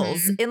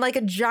Hills, in like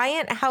a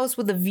giant house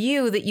with a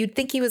view that you'd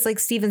think he was like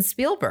Steven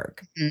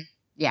Spielberg.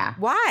 Yeah.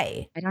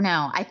 Why? I don't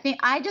know. I think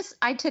I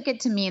took it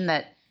to mean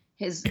that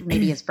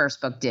maybe his first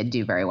book did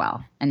do very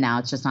well, and now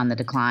it's just on the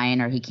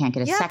decline, or he can't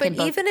get a second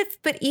book.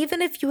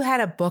 Even if you had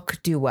a book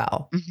do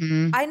well,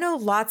 I know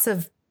lots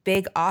of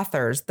big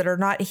authors that are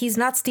not. He's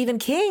not Stephen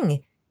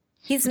King.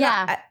 He's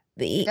not.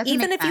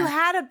 Even if you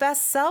had a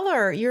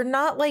bestseller, you're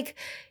not like.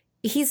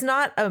 He's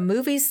not a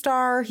movie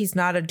star. He's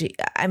not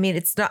I mean,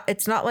 it's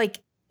not like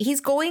he's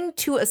going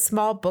to a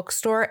small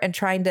bookstore and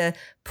trying to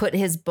put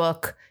his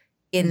book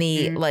in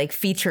the like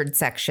featured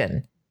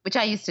section, which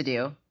I used to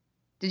do.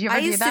 Did you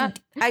ever do that?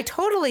 I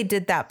totally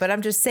did that, but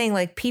I'm just saying,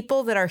 like,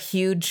 people that are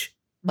huge,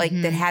 like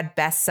that had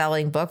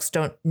best-selling books,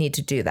 don't need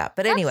to do that.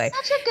 But anyway,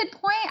 that's such a good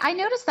point. I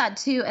noticed that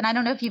too, and I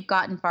don't know if you've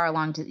gotten far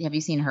along. Have you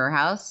seen Her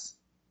House?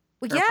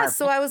 Well, yeah.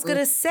 So I was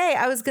gonna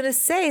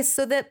say,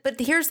 so that. But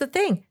here's the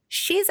thing: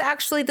 she's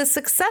actually the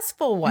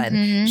successful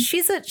one.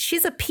 She's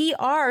a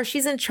PR.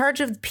 She's in charge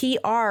of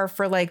PR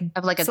for like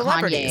a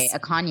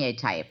Kanye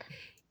type.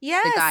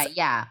 Yes. The guy,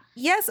 yeah.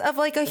 Yes, of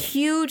like a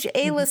huge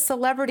A-list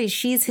celebrity.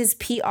 She's his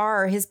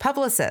PR, his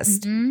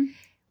publicist.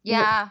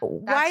 Yeah.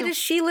 Why does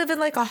she live in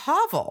like a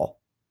hovel?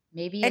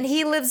 Maybe. And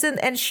he lives in,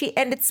 and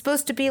it's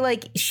supposed to be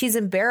like she's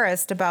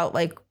embarrassed about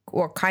like,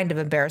 or kind of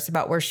embarrassed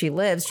about where she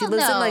lives. She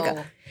lives in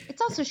like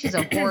it's also, she's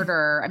a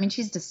hoarder. I mean,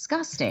 she's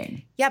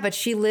disgusting. Yeah, but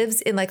she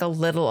lives in like a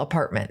little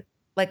apartment,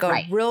 like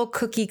a real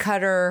cookie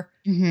cutter,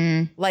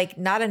 like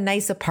not a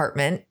nice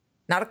apartment,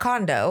 not a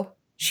condo.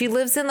 She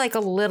lives in like a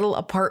little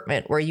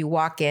apartment where you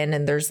walk in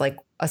and there's like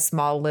a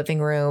small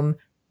living room.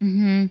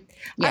 Yeah,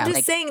 I'm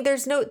just saying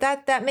there's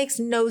that makes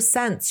no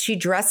sense. She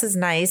dresses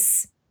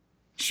nice.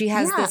 She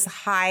has this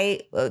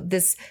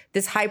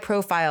high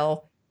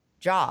profile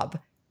job.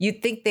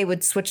 You'd think they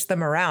would switch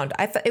them around.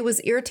 I thought it was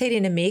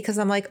irritating to me because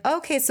I'm like,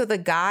 okay, so the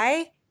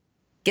guy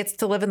gets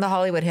to live in the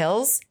Hollywood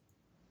Hills.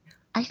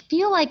 I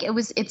feel like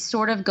it's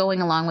sort of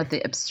going along with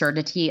the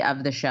absurdity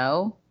of the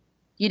show.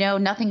 You know,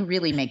 nothing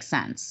really makes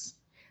sense.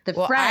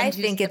 I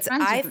think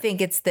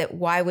it's that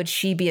why would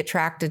she be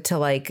attracted to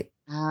like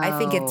I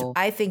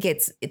think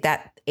it's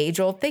that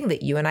age old thing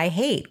that you and I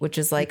hate, which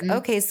is like,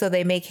 okay, so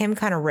they make him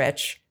kind of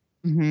rich.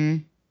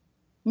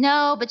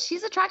 No, but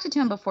she's attracted to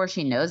him before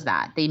she knows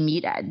that. They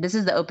meet. This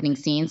is the opening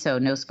scene, so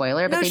no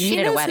spoiler, but they meet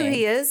at a wedding. She knows who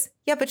he is.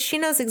 Yeah, but she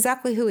knows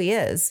exactly who he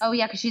is. Oh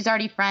yeah, because she's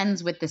already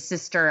friends with the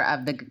sister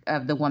of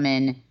the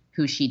woman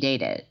who she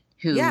dated.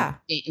 Who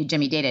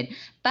Jimmy dated.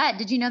 But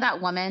did you know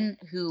that woman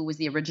who was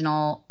the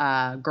original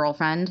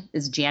girlfriend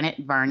is Janet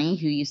Varney,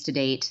 who used to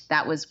date,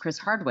 that was Chris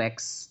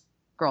Hardwick's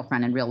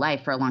girlfriend in real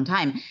life for a long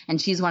time. And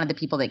she's one of the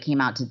people that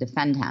came out to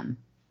defend him.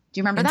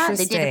 Do you remember that?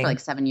 They dated for like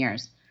 7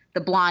 years.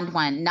 The blonde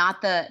one,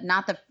 not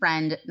the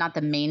friend, not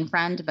the main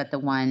friend, but the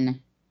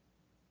one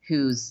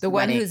who's the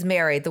one who's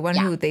married, the one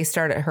who they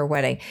start at her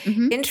wedding.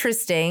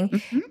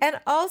 Interesting. And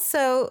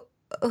also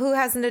who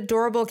has an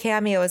adorable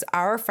cameo is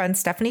our friend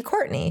Stephanie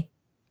Courtney.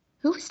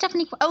 Who is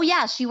Stephanie? Oh,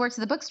 yeah. She works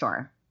at the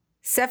bookstore.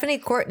 Stephanie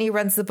Courtney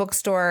runs the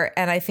bookstore,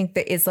 and I think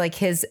that is like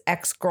his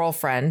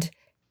ex-girlfriend.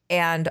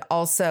 And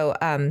also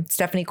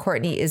Stephanie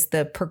Courtney is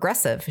the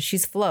Progressive.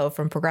 She's Flo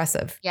from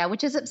Progressive. Yeah,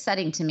 which is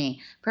upsetting to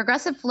me.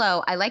 Progressive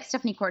Flo, I like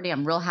Stephanie Courtney.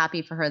 I'm real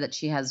happy for her that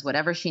she has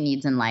whatever she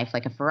needs in life,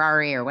 like a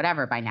Ferrari or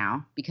whatever by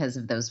now because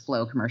of those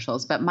Flo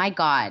commercials. But my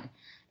God,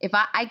 if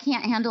I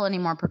can't handle any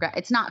more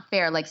it's not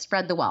fair. Like,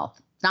 spread the wealth.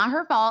 It's not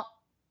her fault.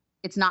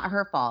 It's not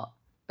her fault.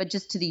 But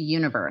just to the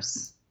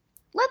universe.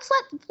 Let's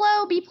let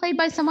Flo be played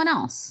by someone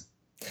else.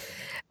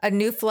 A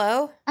new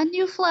Flo? A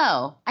new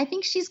Flo. I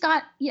think she's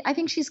got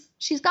it.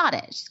 She's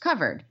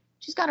covered.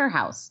 She's got her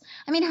house.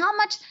 I mean, how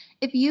much,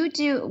 if you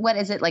do, what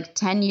is it, like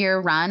 10-year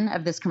run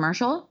of this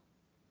commercial?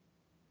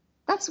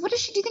 Do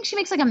you think she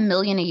makes like $1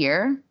 million a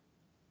year?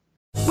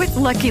 With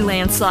Lucky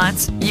Land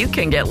Slots, you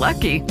can get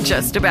lucky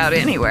just about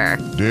anywhere.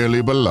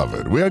 Dearly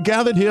beloved, we are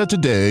gathered here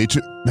today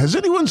to... Has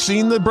anyone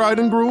seen the bride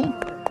and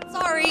groom?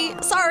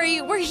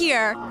 Sorry, we're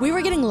here. We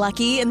were getting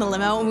lucky in the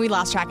limo and we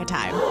lost track of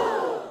time.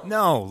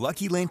 No,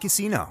 Lucky Land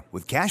Casino,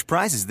 with cash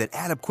prizes that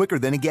add up quicker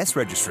than a guest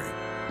registry.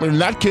 In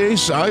that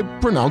case, I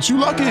pronounce you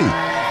lucky.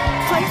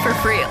 Play for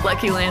free at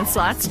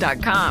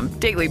LuckyLandSlots.com.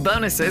 Daily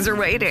bonuses are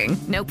waiting.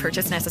 No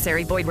purchase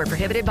necessary. Void where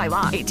prohibited by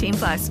law.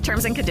 18+.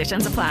 Terms and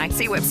conditions apply.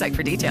 See website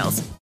for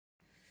details.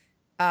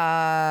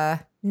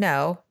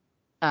 No.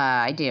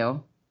 I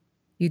do.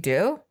 You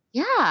do?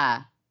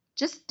 Yeah.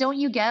 Just don't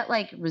you get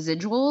like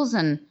residuals?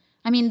 And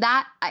I mean,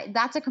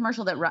 that's a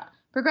commercial that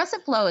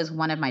Progressive Flo is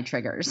one of my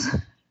triggers.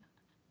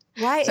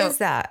 Why is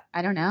that?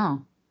 I don't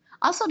know.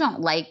 Also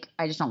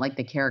I just don't like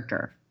the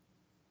character.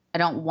 I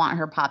don't want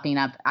her popping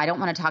up. I don't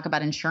want to talk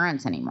about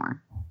insurance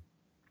anymore.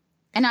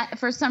 And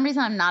for some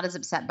reason, I'm not as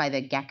upset by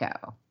the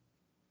gecko.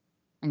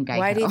 And Geico.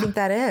 Why do you think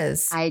that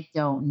is? I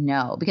don't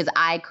know. Because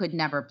I could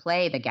never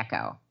play the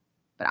gecko,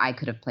 but I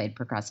could have played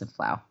Progressive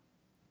Flo.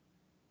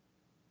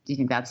 Do you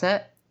think that's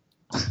it?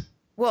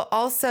 Well,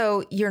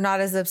 also, you're not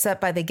as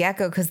upset by the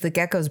gecko because the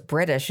gecko's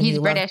British and He's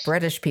you British. love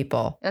British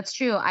people. That's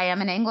true. I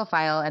am an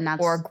Anglophile, and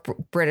that's Or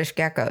British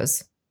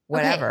geckos,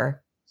 whatever. Okay.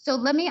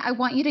 So I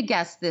want you to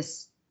guess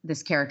this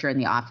character in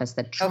The Office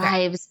that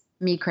drives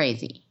me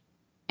crazy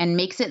and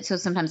makes it so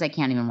sometimes I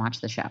can't even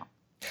watch the show.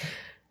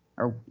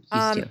 Or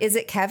used to. Is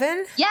it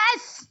Kevin?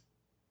 Yes.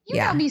 You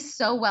know me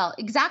so well,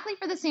 exactly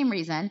for the same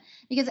reason,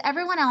 because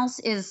everyone else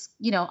is,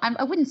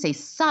 I wouldn't say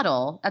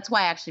subtle. That's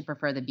why I actually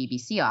prefer the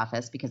BBC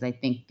Office, because I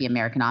think the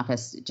American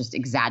Office just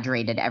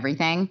exaggerated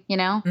everything,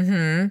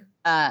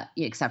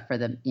 except for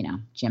the,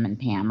 Jim and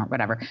Pam or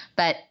whatever.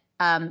 But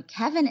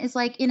Kevin is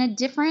like in a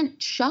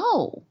different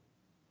show.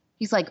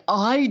 He's like,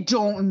 I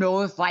don't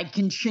know if I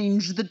can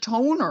change the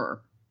toner.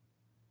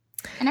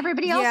 And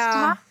everybody else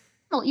talks.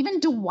 Well, even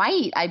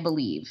Dwight, I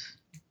believe.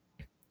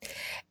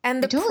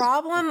 And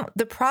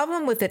the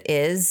problem with it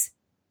is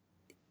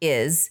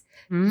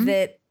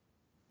that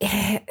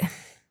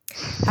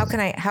how can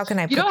I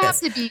put this? You don't have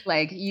to be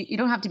like you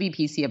don't have to be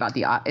PC about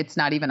it's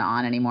not even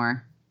on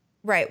anymore.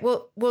 Right.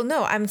 Well,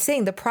 no, I'm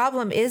saying the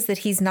problem is that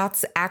he's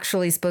not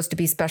actually supposed to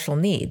be special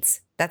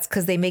needs. That's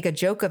because they make a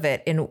joke of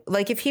it. And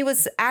like, if he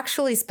was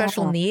actually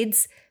special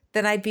needs,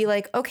 then I'd be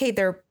like, okay,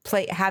 they're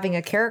having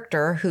a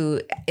character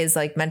who is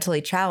like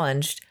mentally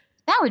challenged.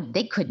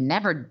 They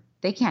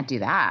can't do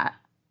that.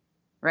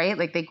 Right?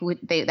 Like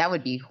that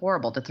would be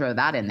horrible to throw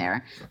that in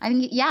there. I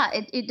think,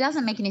 it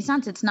doesn't make any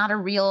sense. It's not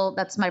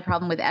that's my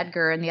problem with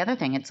Edgar. And the other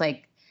thing, it's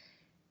like,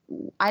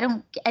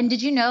 and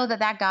did you know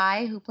that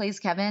guy who plays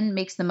Kevin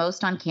makes the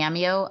most on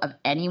Cameo of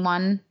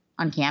anyone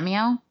on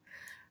Cameo?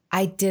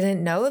 I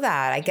didn't know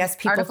that. I guess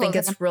people think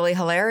it's really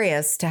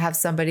hilarious to have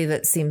somebody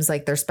that seems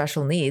like they're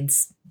special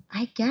needs.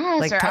 I guess.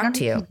 Like, talk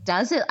to you. He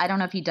does it. I don't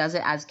know if he does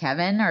it as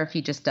Kevin or if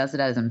he just does it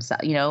as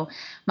himself. I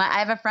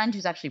have a friend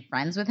who's actually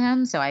friends with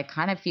him. So I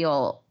kind of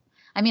feel,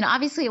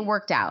 obviously it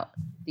worked out.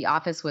 The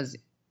Office was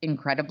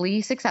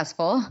incredibly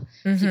successul.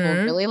 Mm-hmm. People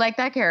really like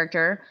that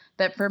character.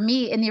 But for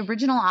me, in the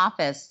original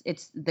Office,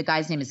 the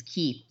guy's name is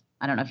Keith.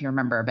 I don't know if you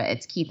remember, but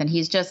it's Keith. And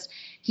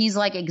he's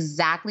like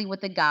exactly what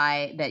the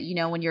guy that,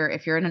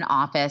 if you're in an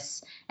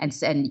office and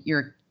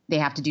they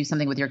have to do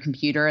something with your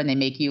computer and they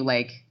make you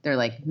they're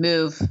like,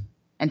 move.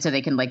 And so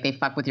they can they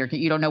fuck with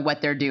you don't know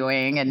what they're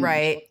doing and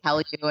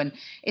tell you. And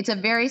it's a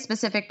very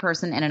specific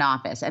person in an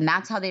office. And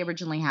that's how they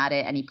originally had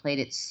it. And he played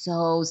it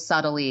so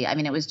subtly.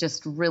 It was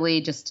just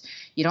really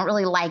you don't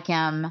really like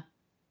him.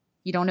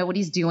 You don't know what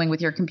he's doing with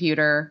your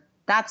computer.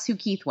 That's who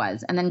Keith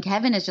was. And then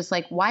Kevin is just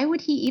like, why would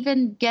he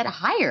even get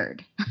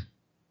hired?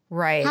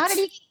 Right. How did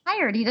he get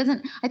hired?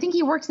 I think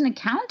he works in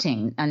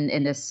accounting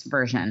in this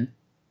version.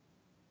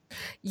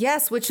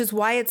 Yes, which is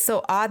why it's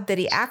so odd that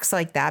he acts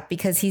like that,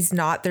 because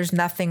there's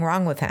nothing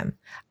wrong with him.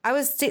 I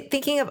was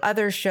thinking of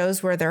other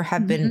shows where there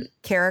have been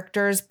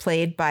characters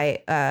played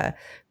by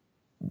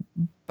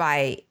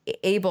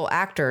able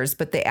actors,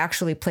 but they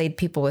actually played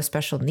people with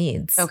special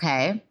needs.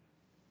 Okay.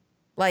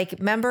 Like,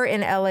 remember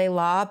in LA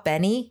Law,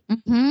 Benny?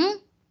 Mm-hmm.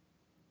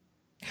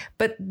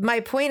 But my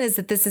point is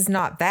that this is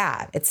not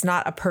that. It's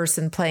not a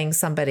person playing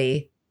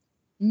somebody.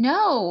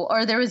 No.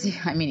 Or there was,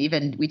 I mean,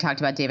 even we talked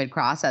about David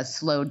Cross as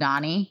Slow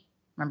Donnie.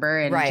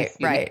 Remember?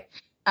 Right.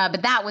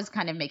 But that was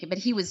kind of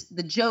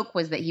the joke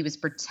was that he was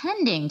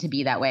pretending to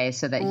be that way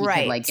so that he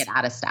could like get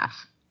out of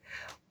stuff.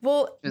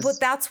 Well,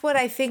 that's what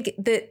I think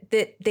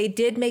that they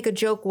did make a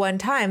joke one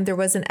time. There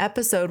was an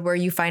episode where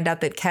you find out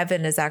that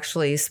Kevin is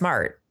actually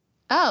smart.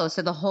 Oh,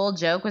 so the whole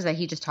joke was that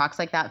he just talks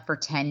like that for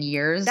 10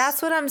 years? That's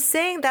what I'm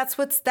saying. That's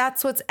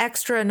what's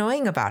extra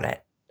annoying about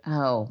it.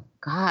 Oh,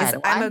 God.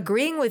 I'm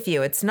agreeing with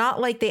you. It's not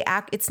like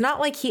it's not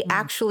like he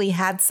actually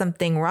had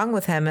something wrong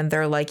with him and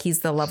they're like,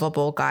 he's the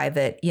lovable guy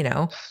that, you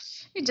know.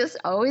 He just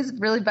always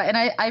really,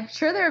 and I'm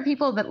sure there are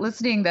people that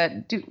listening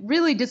that do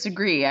really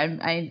disagree.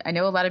 I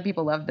know a lot of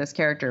people love this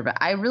character, but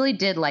I really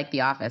did like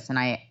The Office, and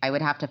I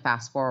would have to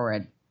fast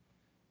forward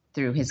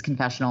through his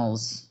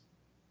confessionals.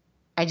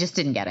 I just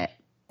didn't get it.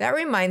 That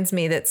reminds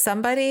me that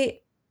somebody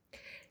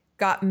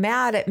got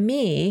mad at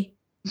me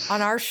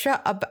on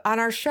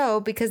our show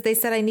because they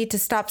said I need to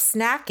stop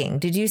snacking.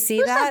 Did you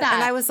see that?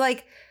 And I was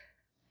like,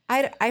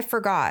 I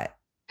forgot.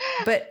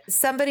 But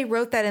somebody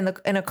wrote that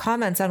in the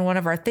comments on one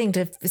of our things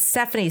to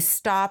Stephanie,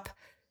 stop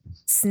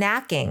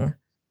snacking.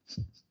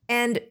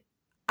 And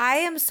I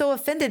am so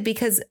offended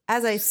because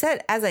as I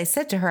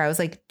said to her, I was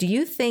like, do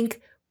you think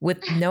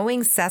with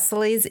knowing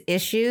Cecily's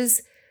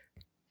issues,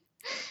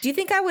 do you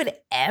think I would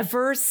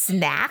ever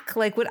snack?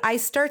 Like, would I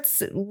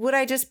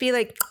just be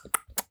like,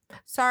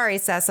 sorry,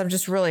 Cess, I'm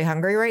just really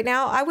hungry right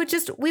now.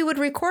 We would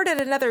record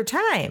at another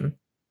time.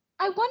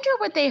 I wonder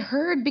what they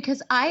heard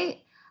because I've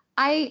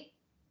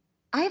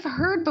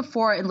heard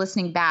before in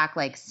listening back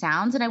like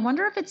sounds, and I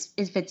wonder if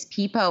it's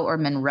Peepo or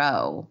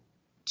Monroe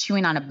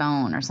chewing on a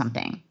bone or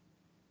something.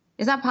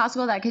 Is that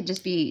possible? That could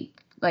just be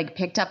like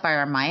picked up by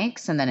our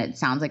mics, and then it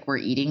sounds like we're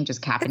eating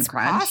just Cap'n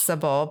Crunch. It's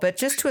possible, but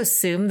just to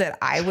assume that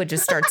I would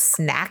just start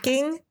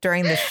snacking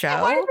during the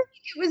show. Why did they think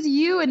it was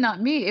you and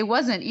not me? It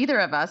wasn't either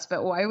of us,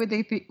 but why would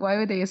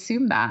they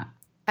assume that?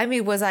 I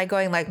mean, was I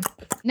going like,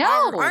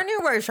 no?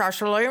 Anyway,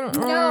 Cecily,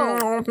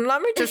 no.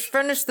 Let me just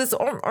finish this.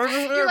 I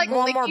just need like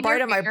one more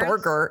bite of my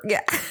burger.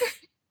 Yeah.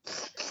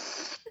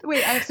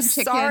 Wait, I have some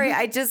chicken. Sorry,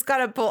 I just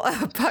got a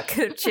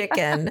bucket of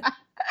chicken.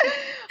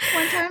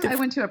 One time I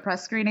went to a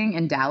press screening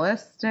in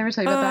Dallas. Did I ever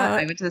tell you about that?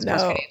 I went to this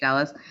press screening in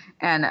Dallas,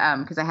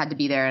 and because I had to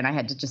be there and I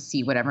had to just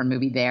see whatever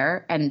movie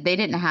there. And they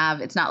didn't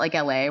have, it's not like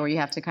LA where you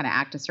have to kind of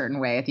act a certain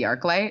way at the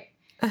ArcLight.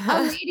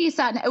 A lady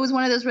sat, it was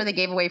one of those where they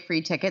gave away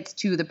free tickets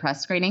to the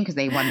press screening because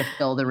they wanted to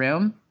fill the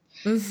room.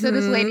 Mm-hmm. So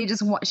this lady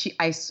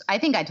I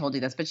think I told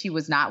you this, but she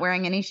was not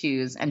wearing any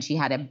shoes and she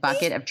had a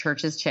bucket of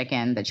Church's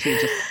chicken that she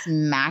was just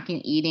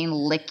smacking, eating,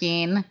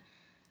 licking.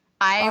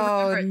 I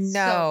remember it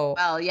so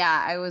well.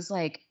 Yeah, I was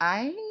like,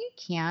 I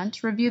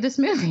can't review this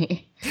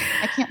movie.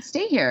 I can't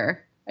stay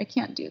here. I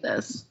can't do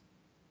this.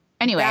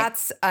 Anyway.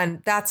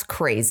 That's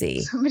crazy.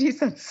 Somebody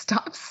said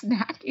stop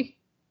snacking.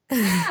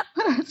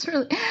 That's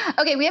really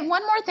okay. We have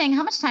one more thing.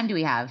 How much time do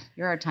we have?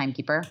 You're our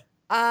timekeeper.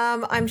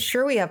 I'm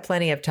sure we have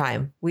plenty of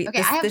time.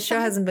 This show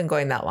hasn't been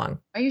going that long.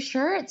 Are you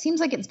sure? It seems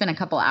like it's been a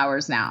couple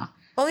hours now.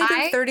 Only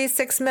been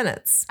 36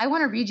 minutes. I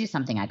want to read you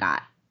something I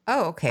got.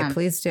 Oh, okay.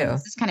 Please do.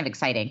 This is kind of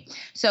exciting.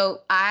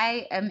 So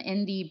I am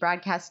in the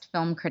Broadcast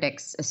Film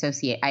Critics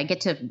Associate. I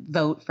get to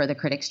vote for the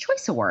Critics'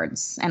 Choice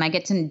Awards, and I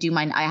get to do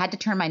I had to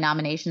turn my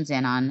nominations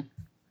in on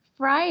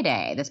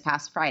this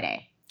past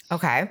Friday.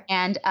 Okay.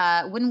 And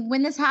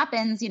when this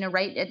happens,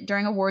 right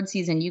during award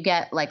season, you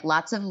get like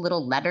lots of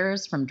little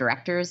letters from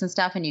directors and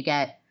stuff, and you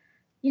get,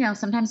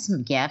 sometimes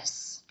some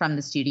gifts from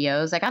the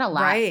studios. I got a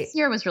lot. Right. This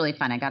year was really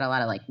fun. I got a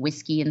lot of like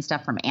whiskey and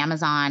stuff from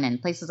Amazon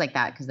and places like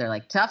that because they're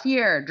like, tough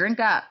year, drink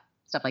up,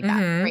 stuff like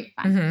that. Mm-hmm. Great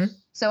fun. Mm-hmm.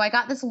 So I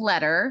got this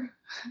letter,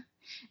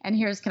 and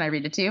can I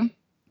read it to you?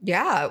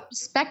 Yeah.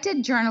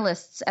 Respected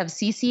journalists of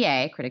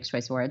CCA, Critics'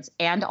 Choice Awards,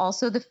 and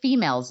also the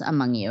females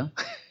among you.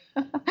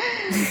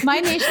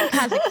 My nation,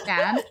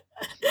 Kazakhstan,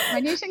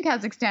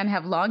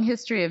 have long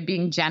history of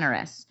being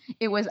generous.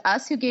 It was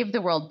us who gave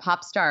the world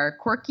pop star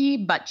Corky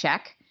butt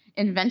check,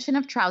 invention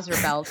of trouser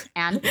belt,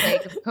 and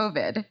plague of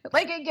COVID.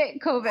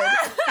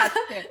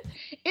 COVID.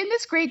 In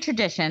this great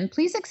tradition,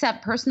 please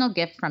accept personal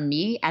gift from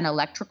me and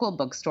electrical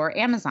bookstore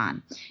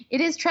Amazon. It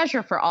is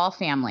treasure for all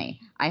family.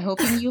 I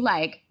hoping you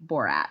like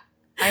Borat.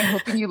 And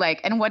what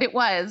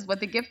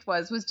the gift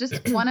was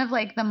just one of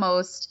like the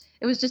most.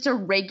 It was just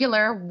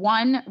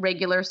one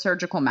regular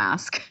surgical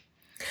mask.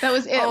 That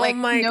was it. Oh like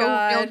my no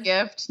God. real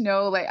gift.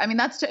 No,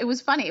 it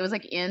was funny. It was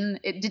like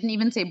it didn't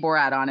even say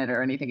Borat on it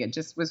or anything. It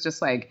just was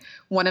just like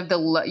one of the,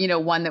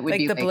 one that would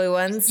be the like, blue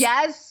ones.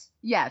 Yes.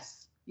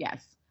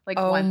 Like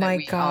one that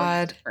we all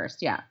used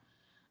first. Yeah.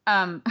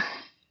 It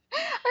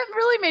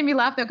really made me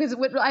laugh though. Cause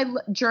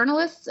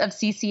journalists of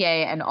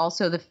CCA and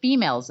also the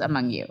females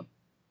among you.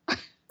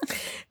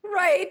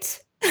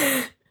 Right.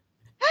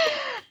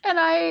 And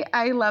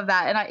I love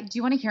that. And do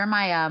you want to hear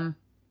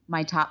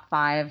my top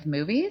 5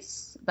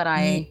 movies that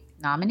I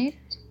nominated?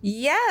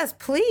 Yes,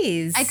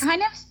 please. I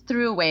kind of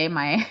threw away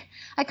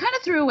I kind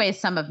of threw away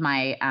some of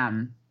my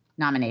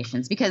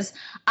nominations because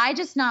I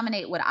just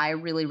nominate what I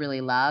really,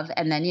 really love.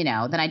 And then,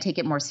 then I take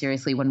it more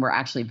seriously when we're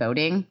actually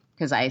voting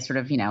because I sort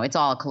of, it's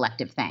all a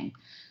collective thing.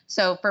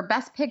 So for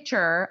Best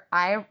Picture,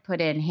 I put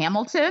in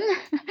Hamilton,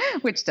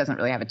 which doesn't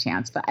really have a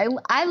chance, but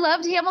I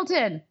loved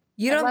Hamilton.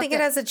 You don't think it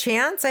has a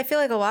chance? I feel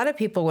like a lot of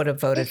people would have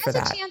voted for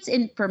that. It has a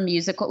chance for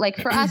musical. Like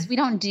for us, we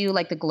don't do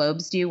like the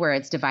Globes do where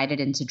it's divided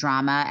into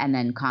drama and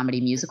then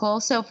comedy musical.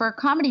 So for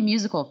comedy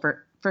musical,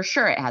 for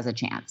sure it has a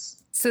chance.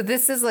 So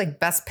this is like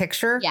Best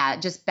Picture? Yeah,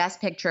 just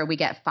Best Picture. We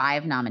get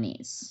 5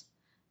 nominees.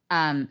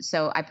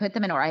 So I put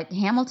them in order.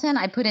 Hamilton,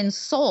 I put in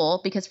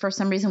Soul because for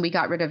some reason we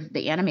got rid of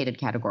the animated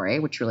category,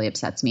 which really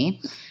upsets me.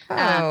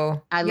 I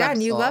love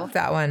and you loved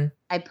that one.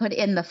 I put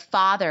in The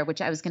Father,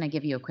 which I was going to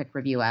give you a quick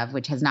review of,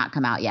 which has not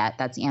come out yet.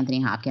 That's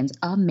Anthony Hopkins.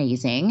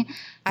 Amazing.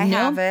 I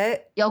have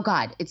it. Oh,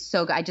 God. It's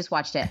so good. I just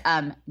watched it.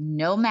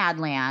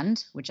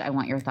 Nomadland, which I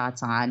want your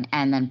thoughts on,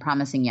 and then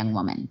Promising Young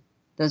Woman.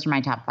 Those are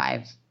my top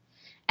 5.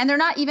 And they're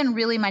not even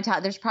really my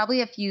top. There's probably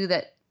a few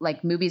that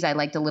like movies I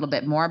liked a little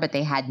bit more, but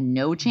they had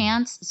no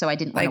chance. So I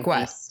didn't want to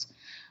waste.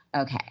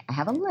 Okay. I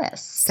have a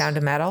list. Sound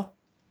of Metal?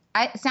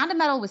 Sound of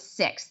Metal was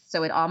 6th.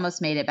 So it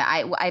almost made it. But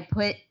I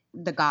put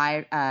the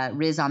guy,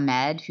 Riz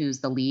Ahmed, who's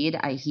the lead.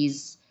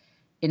 He's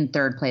in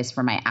 3rd place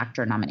for my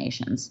actor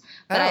nominations.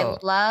 But I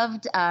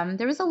loved,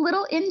 there was a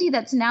little indie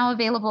that's now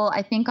available,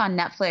 I think on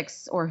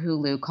Netflix or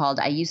Hulu called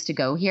I Used to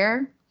Go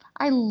Here.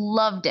 I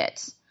loved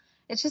it.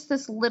 It's just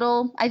this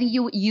little, I think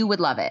you would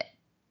love it.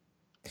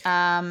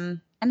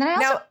 And then I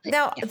also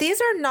now these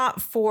are not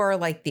for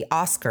like the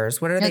Oscars.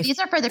 What are they? These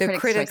are for the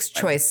Critics'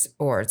 Choice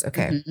Awards.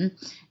 Okay. Mm-hmm.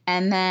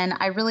 And then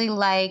I really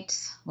liked.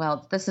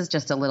 Well, this is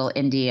just a little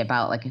indie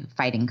about like a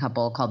fighting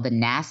couple called The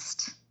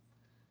Nest.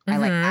 I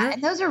like that.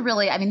 And those are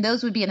really. I mean,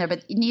 those would be in there,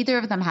 but neither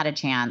of them had a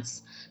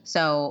chance.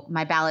 So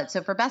my ballot.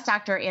 So for Best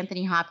Actor,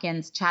 Anthony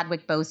Hopkins,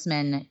 Chadwick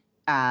Boseman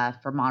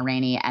for Ma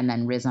Rainey, and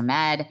then Riz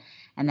Ahmed.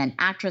 And then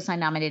actress, I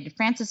nominated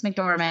Frances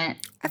McDormand.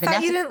 I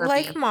thought you didn't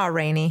like Ma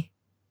Rainey.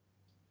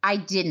 I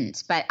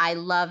didn't, but I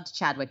loved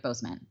Chadwick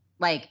Boseman.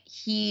 Like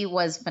he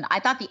was fun. I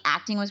thought the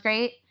acting was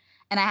great.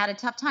 And I had a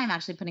tough time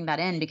actually putting that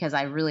in because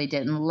I really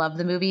didn't love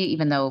the movie,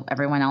 even though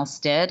everyone else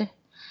did.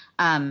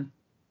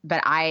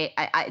 But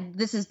I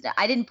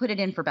didn't put it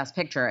in for Best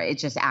Picture. It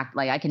just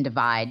like I can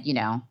divide,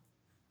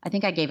 I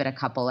think I gave it a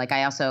couple. Like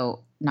I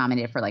also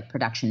nominated for like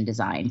production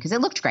design because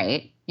it looked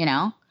great,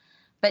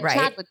 But right.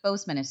 Chadwick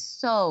Boseman is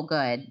so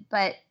good.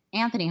 But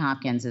Anthony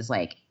Hopkins is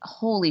like,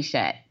 holy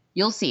shit.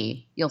 You'll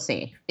see.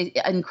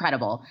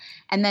 Incredible.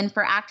 And then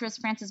for actress,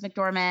 Frances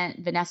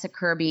McDormand, Vanessa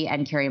Kirby,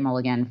 and Carey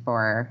Mulligan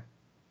for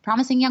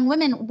Promising Young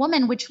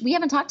Woman, which we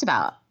haven't talked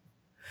about.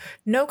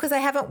 No, because I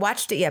haven't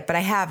watched it yet, but I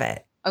have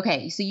it.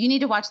 Okay, so you need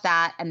to watch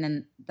that and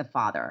then The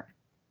Father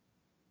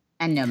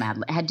and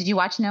Nomad. Did you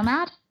watch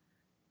Nomad?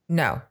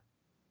 No.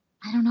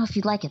 I don't know if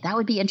you'd like it. That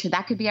would be interesting.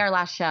 That could be our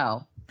last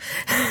show.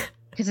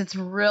 Because it's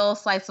real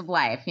slice of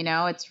life,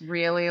 It's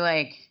really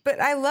like.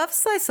 But I love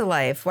slice of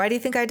life. Why do you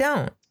think I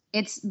don't?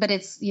 I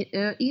think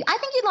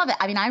you'd love it.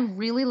 I mean, I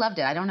really loved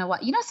it. I don't know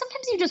what,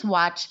 sometimes you just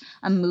watch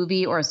a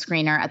movie or a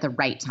screener at the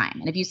right time.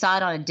 And if you saw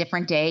it on a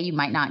different day, you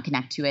might not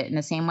connect to it in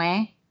the same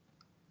way.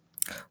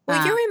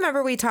 Well, you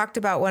remember we talked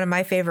about one of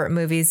my favorite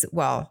movies.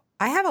 Well,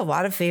 I have a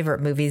lot of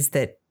favorite movies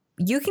that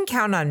You Can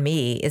Count on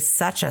Me is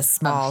such a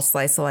small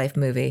slice of life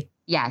movie.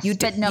 Yes. You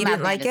didn't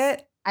like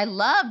it? I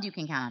loved You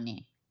Can Count on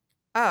Me.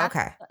 Oh,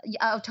 okay.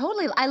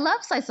 Totally. I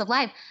love slice of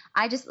life.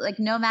 I just like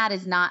Nomad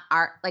is not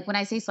our, like when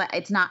I say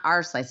it's not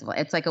our slice of life.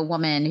 It's like a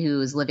woman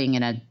who's living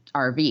in a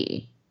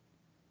RV.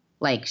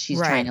 Like she's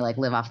trying to like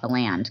live off the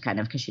land kind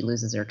of because she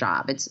loses her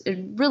job. It's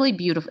really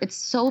beautiful. It's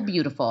so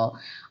beautiful.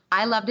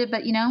 I loved it,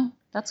 but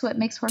that's what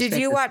makes horse races.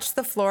 Did you watch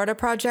The Florida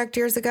Project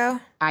years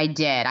ago? I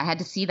did. I had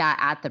to see that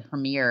at the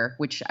premiere,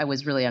 which I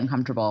was really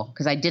uncomfortable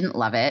because I didn't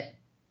love it.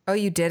 Oh,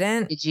 you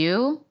didn't? Did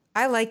you?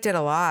 I liked it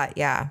a lot.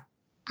 Yeah.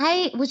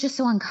 I was just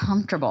so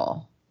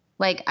uncomfortable.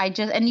 Like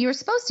and you're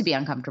supposed to be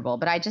uncomfortable,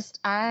 but I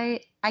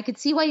could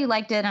see why you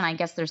liked it. And I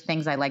guess there's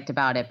things I liked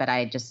about it, but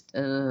I just,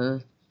 I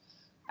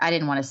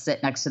didn't want to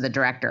sit next to the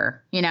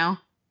director,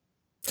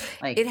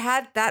 Like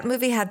that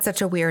movie had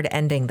such a weird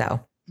ending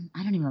though.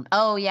 I don't even remember.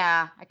 Oh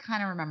yeah. I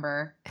kind of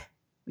remember.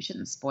 We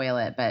shouldn't spoil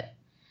it, but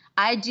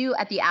I do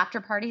at the after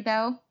party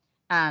though.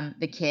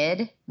 The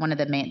kid, one of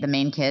the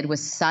main kid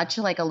was such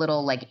like a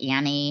little like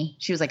Annie.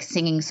 She was like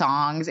singing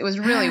songs. It was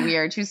really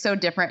weird. She was so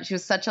different. She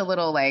was such a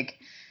little like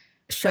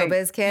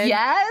showbiz kid.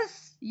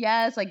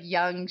 Yes, like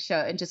young show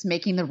and just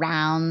making the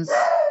rounds.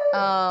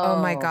 Oh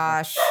my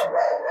gosh.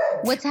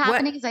 What's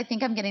happening is I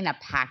think I'm getting a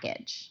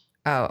package.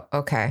 Oh,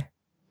 okay.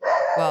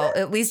 Well,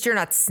 at least you're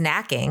not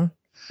snacking.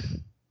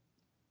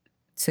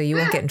 So you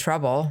won't get in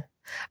trouble.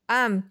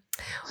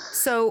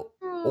 So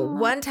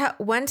one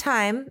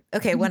time,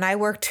 okay, when I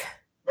worked,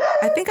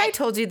 I think I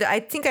told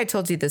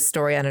you this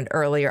story on an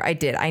earlier,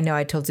 I know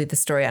I told you the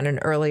story on an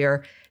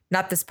earlier,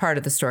 not this part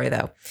of the story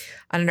though,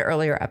 on an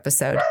earlier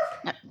episode.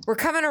 We're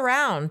coming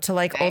around to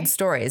like old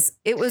stories.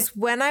 It was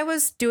when I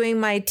was doing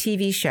my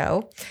TV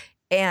show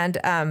and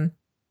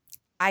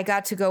I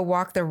got to go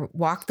walk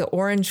the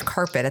orange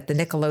carpet at the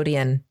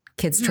Nickelodeon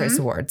Kids' Choice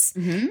Awards.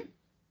 Mm-hmm.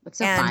 That's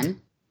so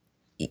fun.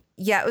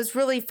 Yeah, it was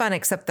really fun,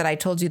 except that I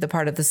told you the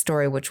part of the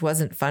story which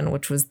wasn't fun,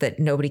 which was that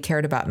nobody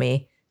cared about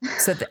me.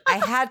 So I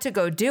had to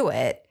go do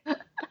it.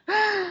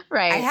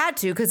 Right. I had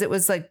to because it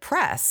was like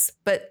press,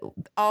 but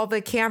all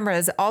the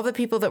cameras, all the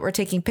people that were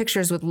taking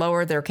pictures would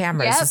lower their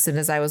cameras as soon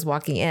as I was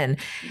walking in.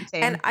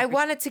 Same. And I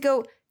wanted to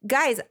go,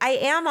 guys, I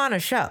am on a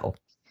show.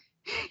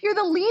 You're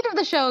the lead of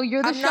the show.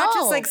 You're the show. I'm not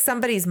just like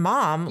somebody's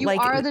mom. You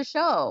are the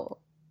show.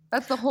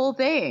 That's the whole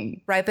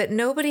thing. Right. But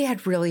nobody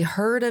had really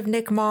heard of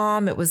Nick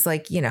Mom. It was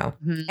like,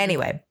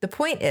 Anyway, the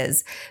point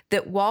is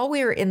that while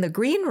we were in the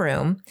green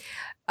room,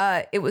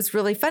 it was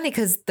really funny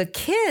because the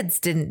kids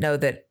didn't know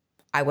that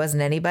I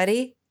wasn't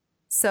anybody.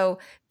 So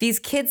these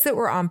kids that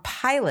were on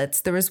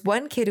pilots, there was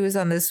one kid who was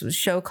on this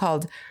show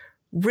called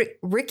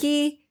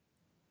Ricky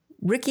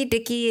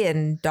Dicky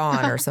and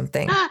Dawn or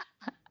something.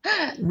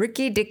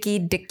 Ricky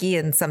Dicky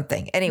and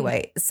something.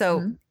 Anyway,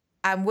 so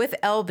I'm with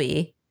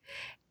Elby.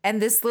 And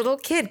this little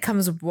kid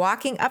comes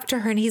walking up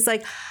to her and he's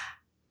like,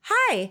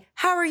 "Hi,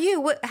 how are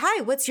you?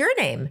 What's your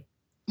name?"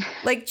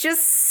 Like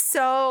just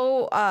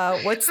so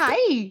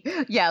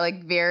Yeah,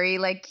 like very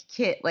like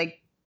kid like.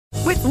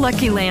 With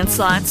Lucky Land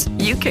Slots,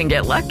 you can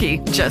get lucky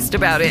just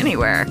about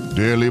anywhere.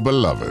 Dearly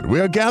beloved,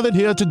 we are gathered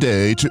here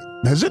today to...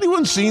 Has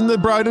anyone seen the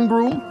bride and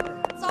groom?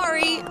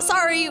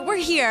 Sorry, we're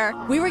here.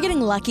 We were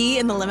getting lucky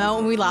in the limo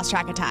and we lost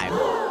track of time.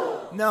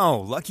 No,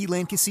 Lucky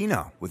Land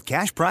Casino, with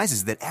cash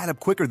prizes that add up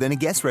quicker than a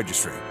guest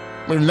registry.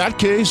 In that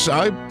case,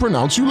 I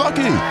pronounce you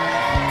lucky.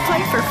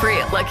 Play for free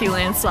at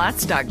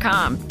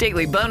LuckyLandSlots.com.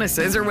 Daily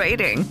bonuses are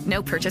waiting.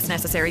 No purchase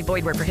necessary.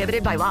 Void where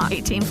prohibited by law.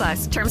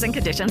 18+. Terms and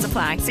conditions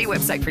apply. See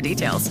website for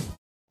details.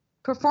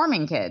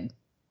 Performing kid.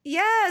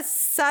 Yes,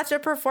 such a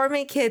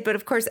performing kid. But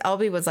of course,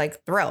 Elby was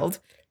like thrilled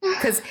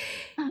because,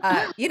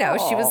 she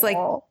was like,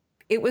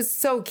 it was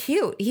so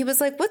cute. He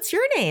was like, "What's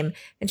your name?"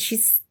 And she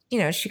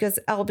goes,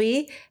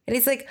 "Elby." And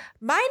he's like,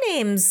 "My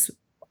name's,"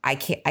 I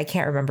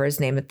can't remember his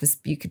name at this.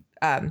 You could,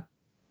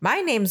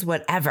 "My name's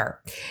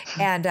whatever."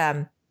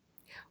 And,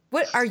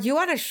 "What, are you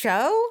on a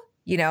show?"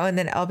 And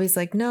then Elby's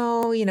like,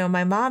 "No,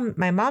 my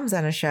mom's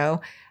on a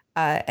show."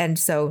 And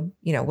so,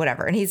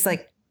 whatever. And he's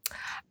like,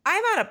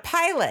 "I'm on a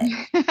pilot."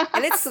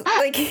 And it's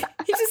like, he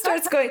just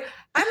starts going,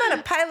 "I'm on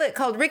a pilot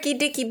called Ricky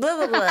Dicky blah,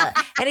 blah, blah."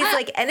 And he's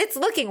like, "And it's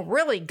looking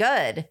really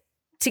good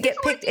to get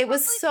picked." It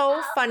was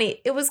so funny.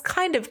 It was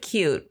kind of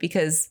cute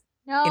because,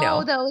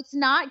 though it's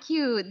not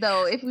cute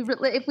though. If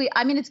we,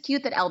 I mean, it's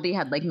cute that Elby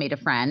had like made a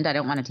friend. I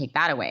don't want to take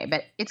that away,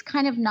 but it's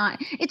kind of not.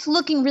 It's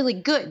looking really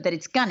good that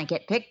it's gonna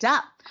get picked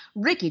up.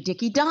 Ricky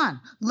Dicky Dawn.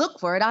 Look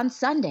for it on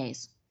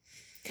Sundays.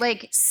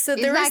 Like, so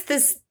there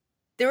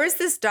is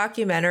this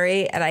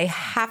documentary, and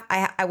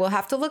I will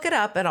have to look it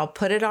up, and I'll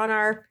put it on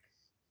our.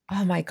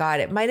 Oh my God!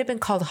 It might have been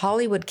called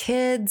Hollywood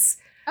Kids.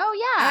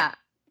 Oh yeah,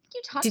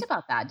 you talked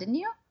about that, didn't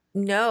you?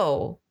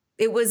 No,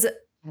 it was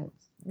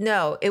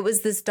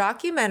this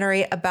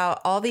documentary about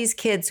all these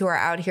kids who are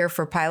out here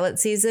for pilot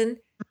season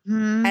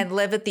and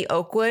live at the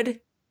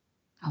Oakwood.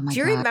 Oh my God. Do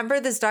you remember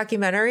this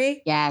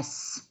documentary?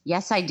 Yes,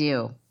 I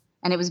do.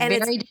 And it was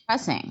very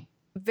depressing.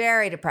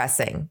 Very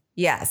depressing.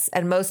 Yes.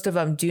 And most of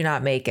them do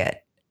not make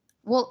it.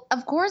 Well,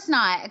 of course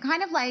not.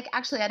 Kind of like,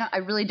 actually, I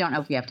really don't know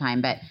if we have time,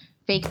 but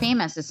Fake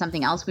Famous is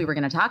something else we were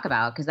going to talk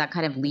about because that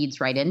kind of leads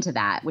right into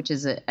that, which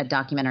is a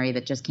documentary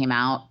that just came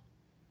out.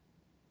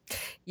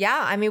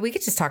 Yeah, I mean, we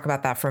could just talk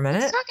about that for a minute.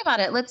 Let's talk about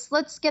it.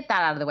 Let's get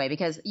that out of the way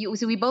because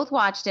so we both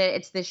watched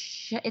it.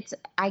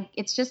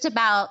 It's just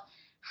about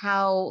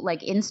how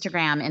like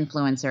Instagram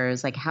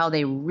influencers, like how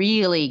they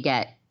really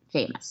get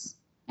famous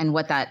and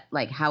what that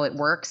like how it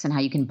works and how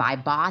you can buy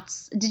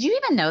bots. Did you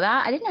even know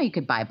that? I didn't know you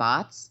could buy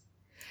bots.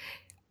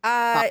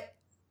 I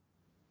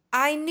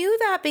knew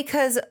that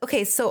because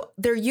so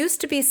there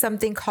used to be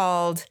something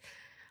called.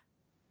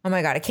 Oh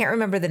my God, I can't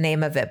remember the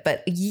name of it,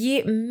 but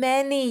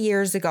many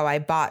years ago, I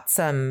bought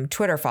some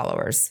Twitter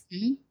followers.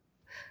 Mm-hmm.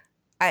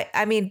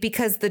 I mean,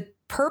 because the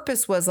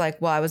purpose was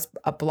like, well, I was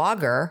a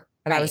blogger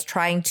and I was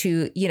trying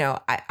to,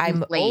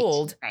 I'm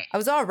old. Right. I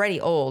was already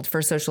old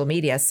for social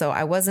media, so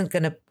I wasn't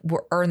going to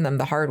earn them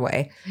the hard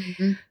way.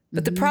 Mm-hmm.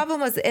 But the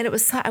problem was, and it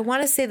was, I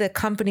want to say the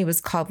company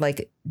was called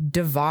like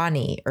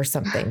Devani or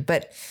something,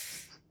 but,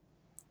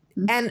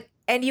 and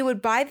you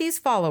would buy these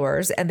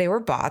followers and they were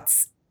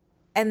bots.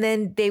 And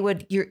then they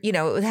would,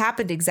 it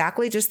happened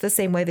exactly just the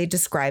same way they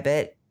describe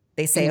it.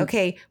 They say,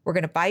 okay, we're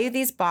going to buy you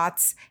these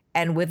bots.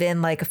 And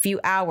within like a few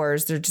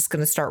hours, they're just going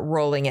to start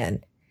rolling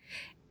in.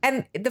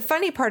 And the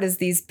funny part is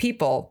these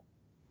people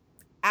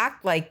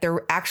act like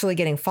they're actually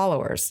getting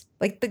followers.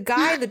 Like the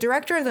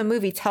director of the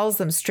movie tells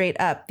them straight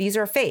up, these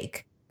are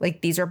fake.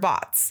 Like these are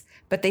bots.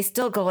 But they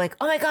still go like,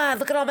 oh my God,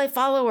 look at all my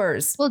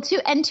followers. Well,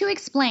 to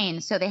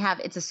explain, so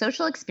it's a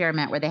social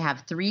experiment where they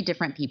have 3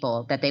 different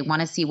people that they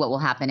want to see what will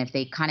happen if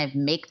they kind of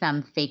make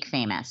them fake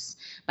famous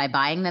by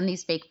buying them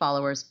these fake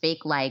followers,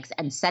 fake likes,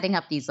 and setting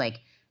up these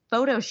like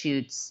photo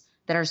shoots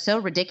that are so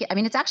ridiculous. I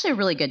mean, it's actually a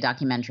really good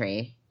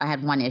documentary. I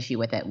had one issue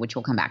with it, which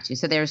we'll come back to.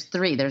 So there's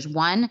 3. There's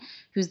one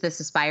who's this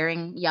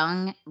aspiring,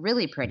 young,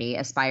 really pretty,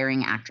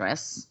 aspiring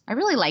actress. I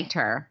really liked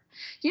her.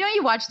 You know,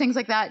 you watch things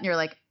like that and you're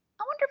like,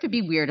 I wonder if it'd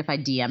be weird if I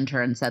DM'd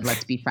her and said,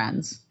 let's be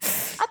friends.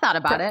 I thought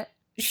about it.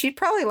 She'd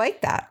probably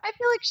like that. I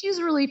feel like she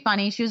was really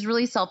funny. She was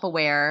really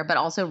self-aware, but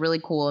also really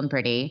cool and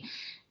pretty.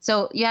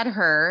 So you had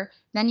her.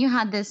 Then you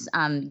had this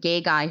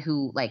gay guy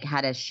who like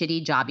had a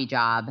shitty jobby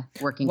job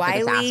working for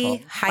this asshole.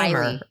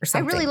 Heimer or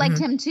something. I really liked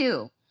him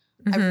too.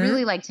 I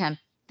really liked him.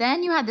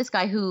 Then you had this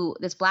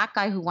black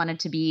guy who wanted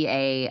to be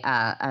a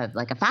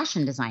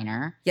fashion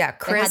designer. Yeah,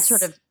 Chris.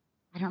 Had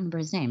I don't remember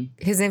his name.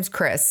 His name's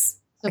Chris.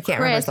 So I can't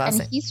remember his last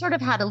name. He sort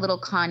of had a little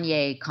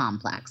Kanye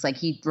complex. Like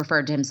he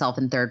referred to himself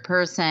in third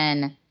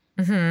person.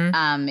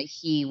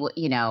 He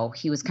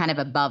was kind of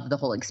above the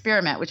whole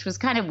experiment, which was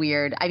kind of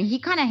weird. I mean, he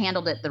kind of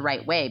handled it the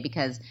right way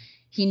because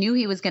he knew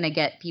he was going to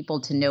get people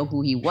to know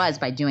who he was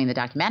by doing the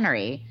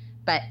documentary.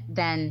 But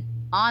then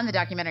on the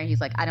documentary,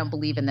 he's like, I don't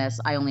believe in this.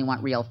 I only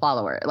want real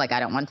followers. Like, I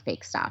don't want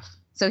fake stuff.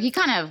 So he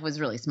kind of was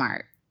really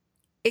smart.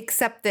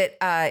 Except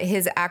that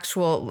his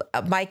actual,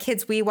 my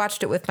kids, we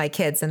watched it with my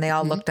kids and they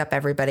all looked up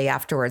everybody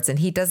afterwards. And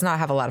he does not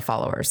have a lot of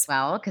followers.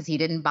 Well, because he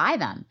didn't buy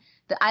them.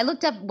 I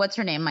looked up, what's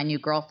her name, my new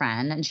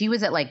girlfriend, and she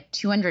was at like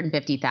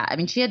 250,000. I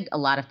mean, she had a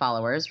lot of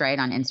followers, right,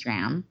 on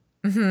Instagram.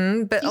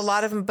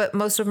 But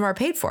most of them are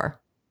paid for.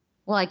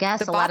 Well, I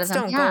guess the a lot of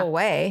them don't go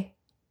away.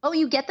 Oh,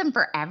 you get them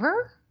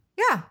forever?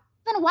 Yeah.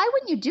 Then why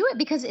wouldn't you do it?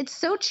 Because it's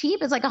so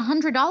cheap. It's like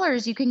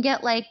 $100. You can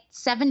get like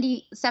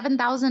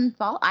 77,000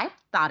 followers. I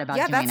thought about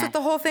doing it. Yeah, that's what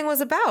the whole thing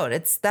was about.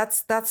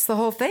 That's the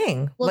whole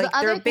thing. Well, like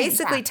they're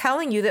basically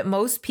telling you that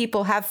most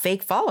people have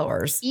fake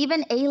followers.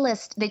 Even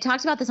A-list. They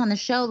talked about this on the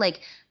show.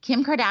 Like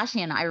Kim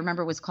Kardashian, I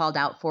remember, was called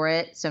out for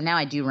it. So now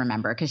I do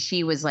remember because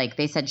she was like,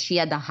 they said she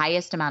had the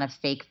highest amount of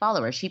fake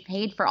followers. She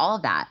paid for all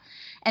of that.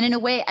 And in a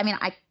way, I mean,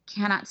 I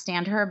cannot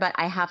stand her, but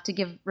I have to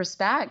give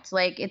respect.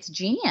 Like, it's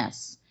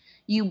genius.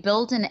 You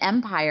built an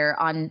empire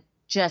on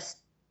just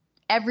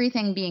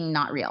everything being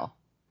not real.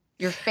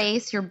 Your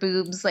face, your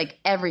boobs, like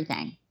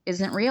everything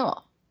isn't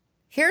real.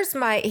 Here's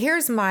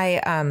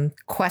my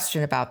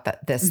question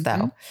about this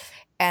though.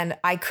 And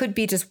I could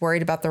be just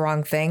worried about the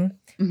wrong thing,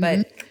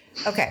 but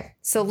okay.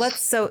 So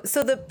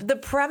the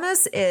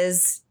premise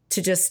is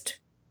to just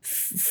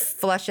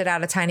flesh it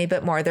out a tiny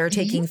bit more. They're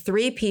taking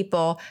 3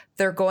 people.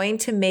 They're going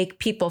to make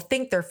people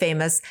think they're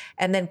famous.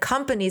 And then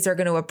companies are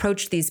going to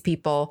approach these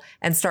people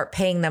and start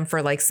paying them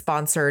for like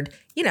sponsored,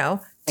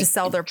 to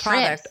sell their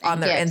product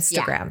on their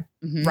Instagram.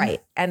 Yeah.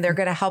 Right. And they're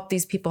going to help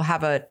these people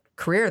have a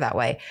career that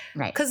way.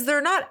 Right. Because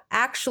they're not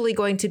actually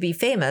going to be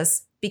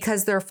famous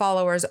because their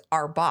followers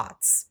are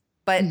bots.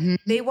 But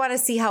they want to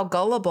see how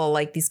gullible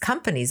like these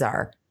companies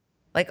are.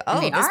 Like,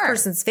 this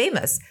person's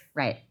famous.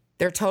 Right.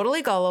 They're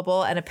totally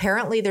gullible. And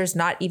apparently there's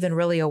not even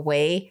really a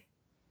way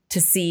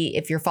to see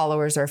if your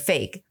followers are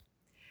fake.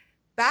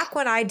 Back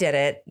when I did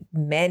it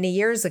many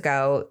years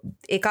ago,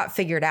 it got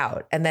figured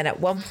out. And then at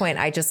one point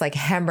I just like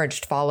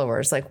hemorrhaged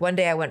followers. Like one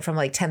day I went from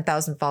like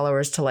 10,000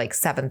 followers to like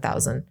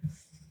 7,000.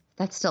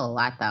 That's still a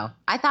lot though.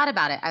 I thought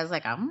about it. I was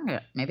like,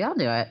 maybe I'll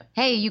do it.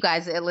 Hey, you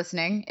guys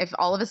listening, if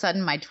all of a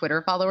sudden my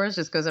Twitter followers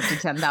just goes up to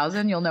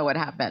 10,000, you'll know what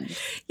happened.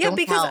 Yeah,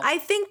 because I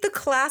think the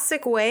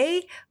classic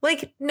way,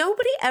 like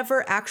nobody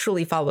ever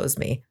actually follows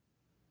me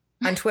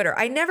on Twitter.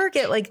 I never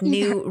get like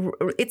new,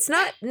 it's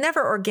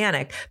never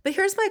organic. But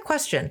here's my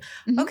question.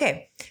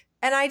 Okay.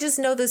 And I just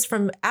know this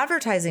from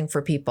advertising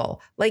for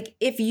people. Like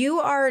if you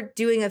are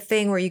doing a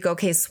thing where you go,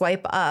 okay,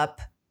 swipe up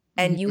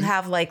and you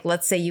have like,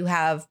 let's say you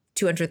have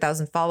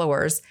 200,000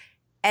 followers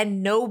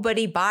and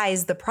nobody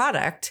buys the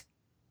product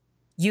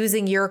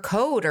using your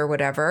code or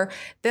whatever,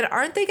 then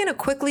aren't they going to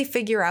quickly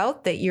figure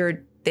out that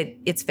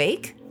it's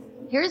fake?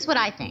 Here's what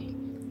I think.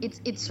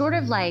 It's sort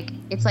of like,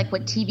 it's like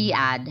what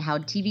how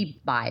TV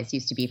buys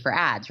used to be for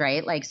ads,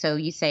 right? Like, so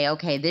you say,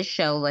 okay, this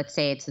show, let's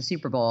say it's the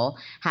Super Bowl,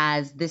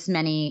 has this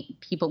many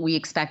people, we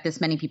expect this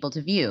many people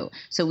to view.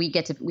 So we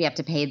have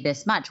to pay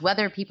this much,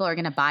 whether people are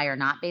going to buy or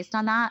not based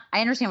on that.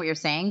 I understand what you're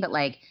saying, but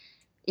like,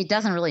 it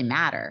doesn't really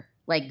matter.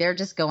 Like they're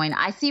just going,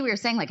 I see what you're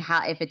saying, like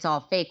how, if it's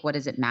all fake, what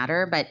does it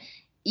matter? But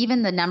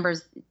even the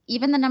numbers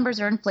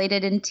are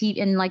inflated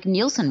in like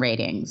Nielsen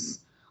ratings.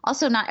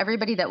 Also, not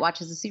everybody that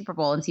watches the Super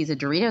Bowl and sees a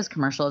Doritos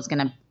commercial is going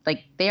to,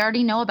 like, they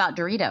already know about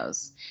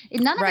Doritos.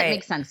 None of it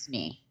makes sense to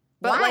me.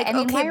 But why? Like, I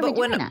mean, why are we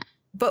doing that?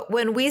 But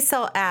when we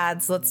sell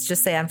ads, let's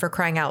just say, I'm for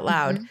crying out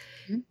loud,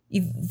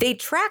 they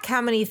track how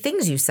many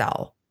things you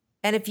sell.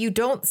 And if you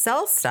don't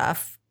sell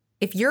stuff,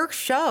 if your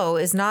show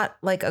is not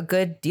like a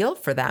good deal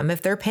for them,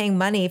 if they're paying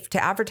money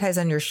to advertise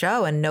on your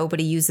show and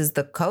nobody uses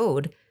the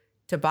code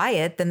to buy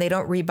it, then they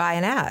don't rebuy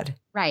an ad.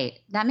 Right.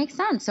 That makes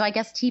sense. So I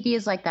guess TV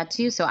is like that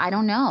too. So I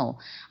don't know.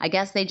 I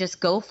guess they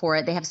just go for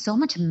it. They have so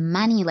much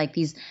money, like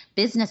these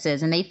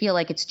businesses, and they feel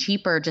like it's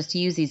cheaper just to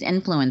use these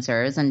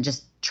influencers and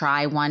just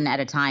try one at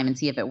a time and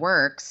see if it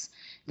works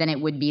than it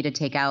would be to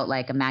take out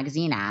like a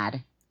magazine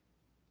ad.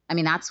 I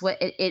mean, that's what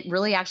it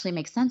really actually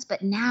makes sense.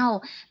 But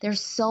now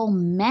there's so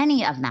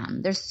many of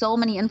them. There's so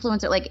many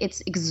influencers. Like,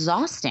 it's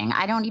exhausting.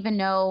 I don't even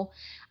know.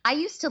 I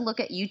used to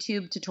look at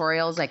YouTube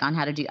tutorials like on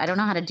how to do, I don't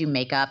know how to do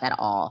makeup at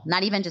all.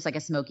 Not even just like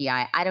a smoky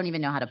eye. I don't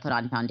even know how to put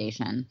on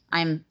foundation. I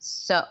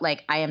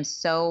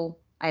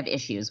have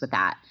issues with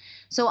that.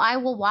 So I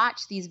will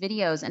watch these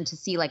videos and to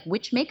see like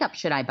which makeup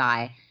should I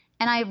buy.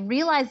 And I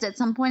realized at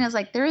some point I was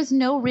like, there is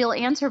no real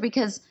answer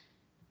because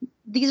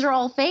these are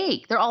all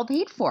fake. They're all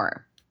paid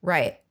for.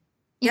 Right.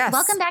 Yes.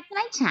 Welcome back to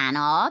my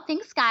channel.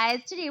 Thanks,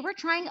 guys. Today we're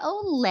trying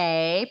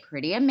Olay.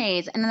 Pretty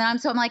amazing. And then I'm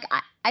like,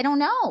 I don't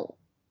know.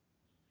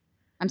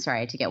 I'm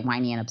sorry to get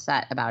whiny and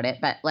upset about it,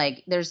 but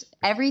like there's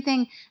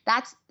everything.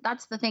 That's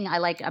the thing I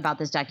like about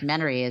this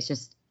documentary is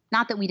just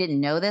not that we didn't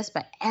know this,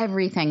 but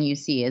everything you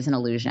see is an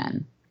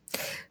illusion.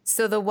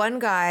 So the one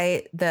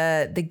guy,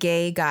 the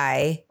gay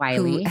guy,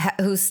 Wiley,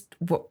 who's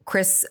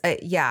Chris,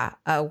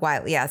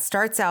 Wiley,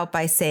 starts out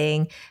by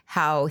saying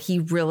how he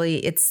really,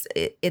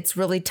 it's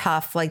really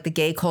tough. Like the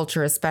gay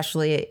culture,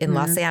 especially in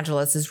Los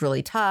Angeles, is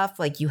really tough.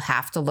 Like you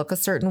have to look a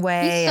certain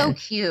way. He's so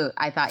cute.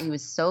 I thought he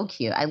was so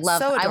cute. I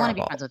want to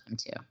be friends with him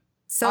too.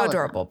 So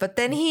adorable. But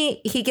then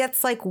he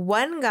gets like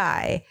one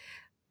guy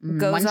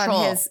goes on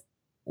troll.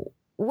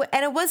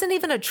 And it wasn't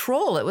even a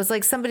troll. It was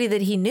like somebody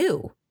that he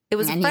knew. It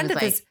was a friend of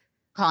his.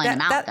 Calling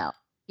him out though.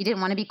 He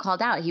didn't want to be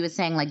called out. He was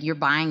saying like, you're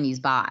buying these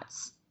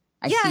bots.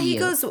 He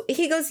goes,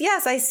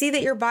 yes, I see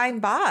that you're buying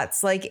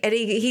bots. Like, and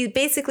he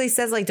basically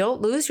says like,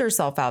 don't lose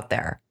yourself out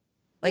there.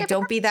 Like,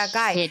 don't be that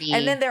guy. Shitty.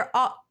 And then they're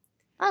all.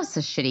 That was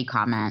a shitty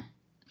comment.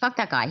 Fuck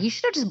that guy. He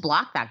should have just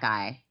blocked that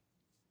guy.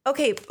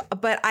 Okay.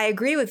 But I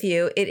agree with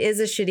you. It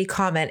is a shitty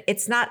comment.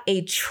 It's not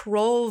a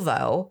troll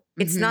though.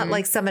 It's not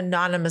like some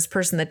anonymous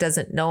person that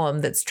doesn't know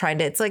him that's trying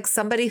to, it's like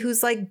somebody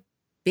who's like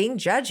being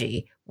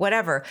judgy.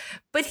 Whatever.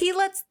 But he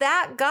lets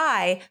that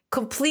guy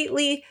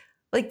completely,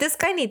 like this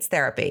guy needs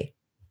therapy.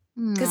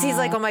 Because he's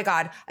like, oh my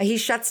God, he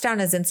shuts down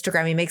his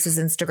Instagram. He makes his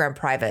Instagram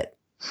private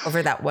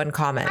over that one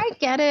comment. I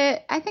get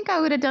it. I think I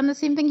would have done the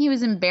same thing. He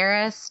was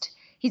embarrassed.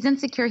 He's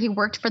insecure. He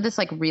worked for this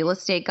like real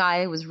estate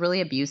guy who was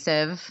really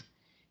abusive.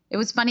 It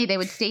was funny. They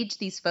would stage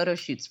these photo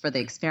shoots for the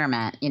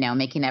experiment, you know,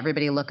 making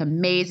everybody look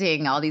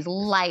amazing, all these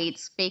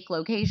lights, fake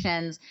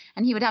locations.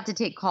 And he would have to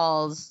take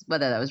calls,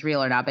 whether that was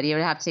real or not, but he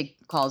would have to take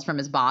calls from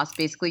his boss,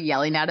 basically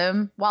yelling at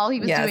him while he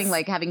was doing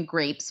like having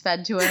grapes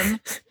fed to him.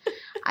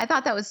 I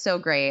thought that was so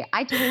great.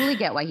 I totally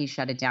get why he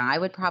shut it down. I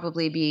would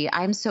probably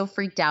I'm so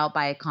freaked out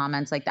by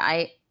comments like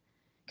that.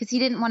 Because he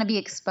didn't want to be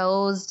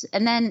exposed.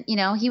 And then, you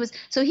know, he was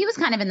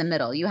kind of in the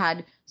middle.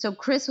 So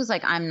Chris was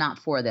like, I'm not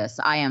for this.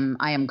 I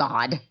am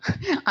God.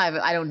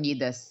 I don't need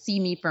this. See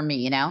me for me,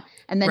 you know?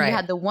 And then you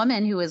had the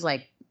woman who was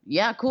like,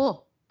 yeah,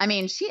 cool. I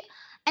mean,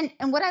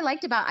 and what I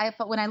liked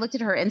when I looked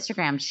at her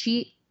Instagram,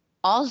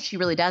 all she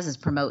really does is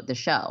promote the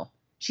show.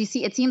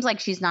 It seems like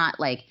she's not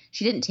like,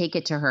 she didn't take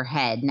it to her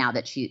head now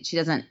that she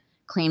doesn't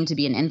claim to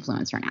be an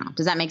influencer now.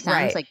 Does that make sense?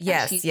 Right. Like,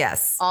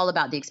 yes. All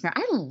about the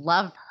experience. I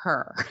love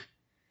her.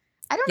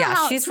 I don't know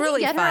how she's really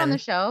get fun her on the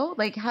show.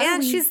 Like,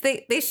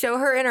 they show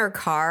her in her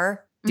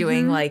car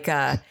doing like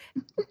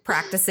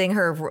practicing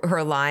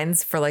her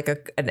lines for like a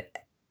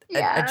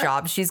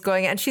job she's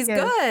going, and she's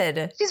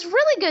good. She's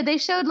really good. They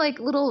showed like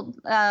little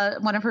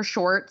one of her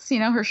shorts. You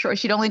know,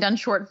 she'd only done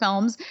short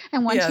films,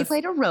 and when she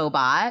played a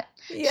robot.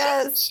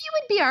 Yes, she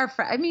would be our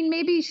friend. I mean,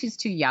 maybe she's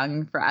too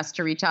young for us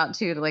to reach out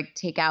to like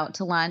take out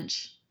to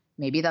lunch.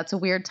 Maybe that's a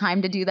weird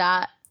time to do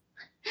that.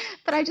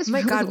 But I just oh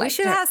my God, we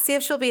should see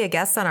if she'll be a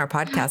guest on our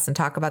podcast and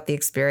talk about the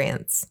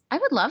experience. I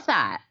would love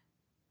that.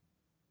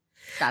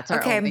 That's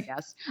our only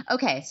guest.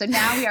 Okay, so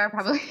now we are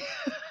probably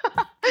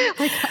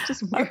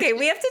okay,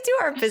 we have to do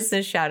our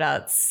business shout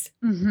outs.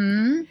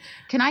 Can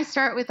I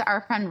start with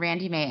our friend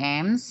Randy May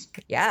Ames?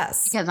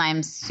 Yes. Because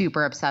I'm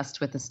super obsessed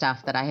with the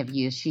stuff that I have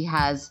used. She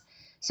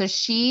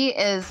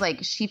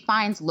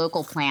finds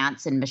local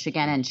plants in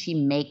Michigan and she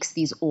makes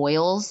these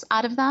oils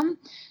out of them.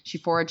 She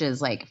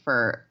forages like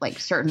for like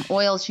certain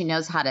oils. She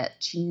knows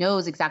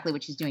exactly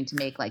what she's doing to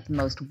make like the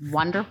most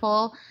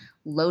wonderful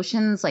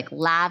lotions, like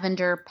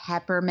lavender,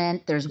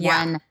 peppermint. There's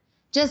one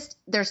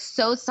they're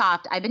so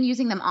soft. I've been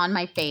using them on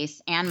my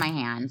face and my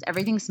hands.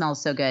 Everything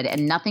smells so good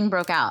and nothing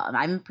broke out.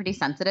 I'm pretty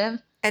sensitive.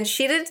 And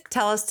she didn't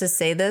tell us to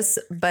say this,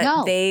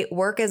 but they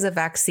work as a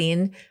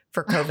vaccine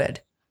for COVID.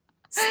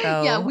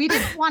 So. Yeah, we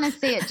didn't want to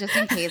say it just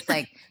in case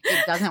like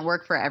it doesn't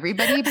work for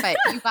everybody, but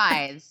you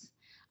guys,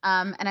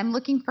 and I'm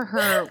looking for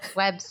her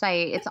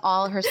website. It's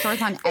all her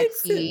stores on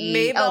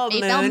Etsy.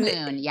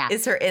 Maybell Moon. Yeah,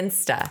 is her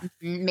Insta.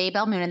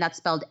 Maybell Moon, and that's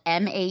spelled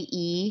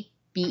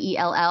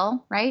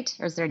Maebell, right?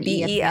 Or is there an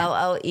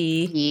Belle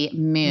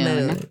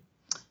Moon?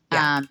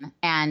 Yeah.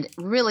 And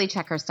really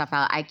check her stuff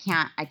out. I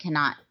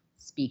cannot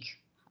speak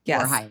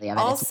more highly of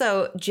it.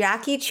 Also,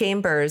 Jackie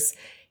Chambers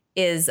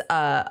is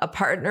a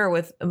partner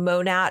with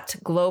Monat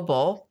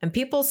Global, and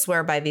people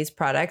swear by these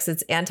products.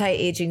 It's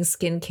anti-aging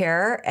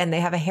skincare, and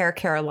they have a hair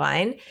care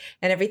line,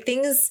 and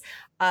everything's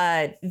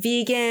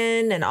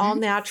vegan and all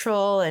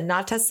natural and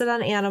not tested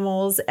on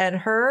animals. And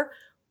her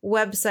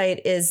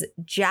website is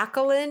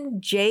Jacqueline,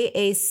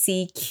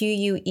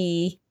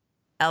 JACQUELINE,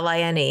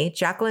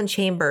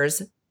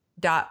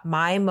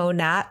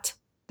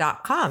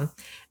 JacquelineChambers.mymonat.com.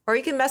 Or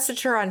you can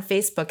message her on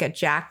Facebook at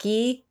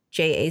Jackie,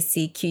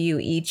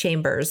 JACQUE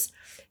Chambers,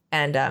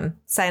 and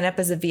sign up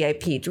as a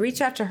VIP to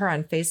reach out to her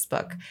on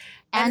Facebook.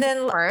 And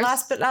then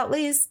last but not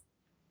least,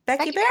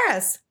 Becky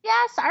Barris.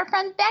 Yes, our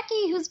friend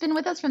Becky, who's been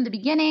with us from the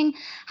beginning,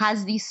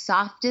 has the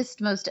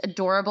softest, most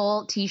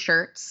adorable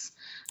t-shirts.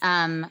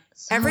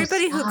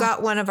 Everybody who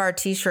got one of our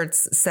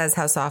t-shirts says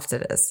how soft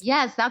it is.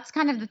 Yes, that's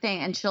kind of the thing.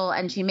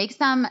 And she makes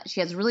them.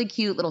 She has really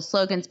cute little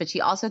slogans, but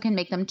she also can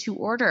make them to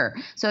order.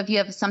 So if you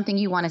have something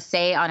you want to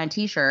say on a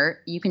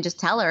t-shirt, you can just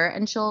tell her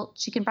and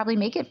she can probably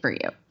make it for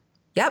you.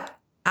 Yep,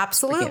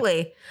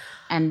 absolutely.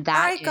 And that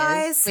all right,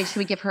 guys. Wait, should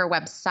we give her a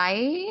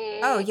website?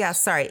 Oh, yeah,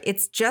 sorry.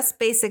 It's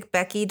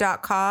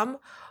justbasicbecky.com,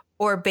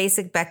 or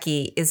Basic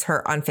Becky is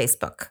her on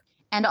Facebook.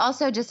 And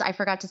also, I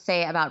forgot to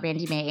say about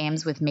Randy May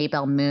Ames with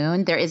Maybelle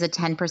Moon, there is a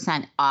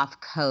 10%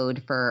 off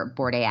code for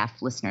Board AF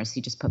listeners. So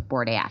you just put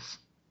Board AF.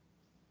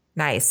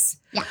 Nice.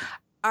 Yeah.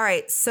 All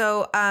right.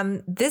 So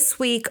this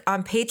week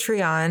on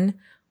Patreon,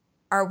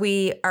 are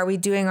we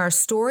doing our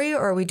story,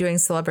 or are we doing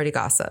celebrity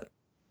gossip?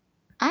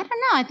 I don't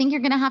know. I think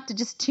you're going to have to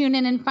just tune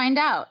in and find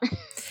out.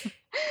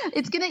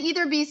 It's going to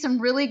either be some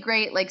really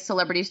great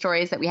celebrity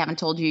stories that we haven't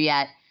told you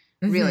yet,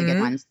 really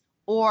good ones.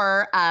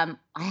 Or I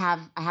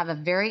have a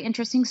very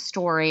interesting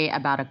story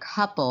about a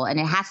couple, and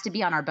it has to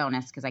be on our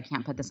bonus because I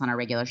can't put this on our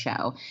regular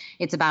show.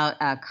 It's about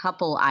a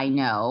couple I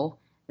know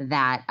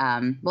that,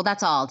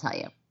 that's all I'll tell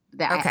you.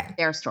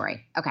 Their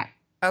story. Okay.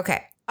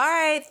 Okay. All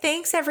right.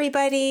 Thanks,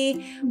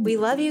 everybody. We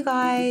love you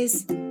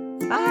guys.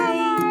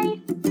 Bye.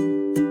 Bye.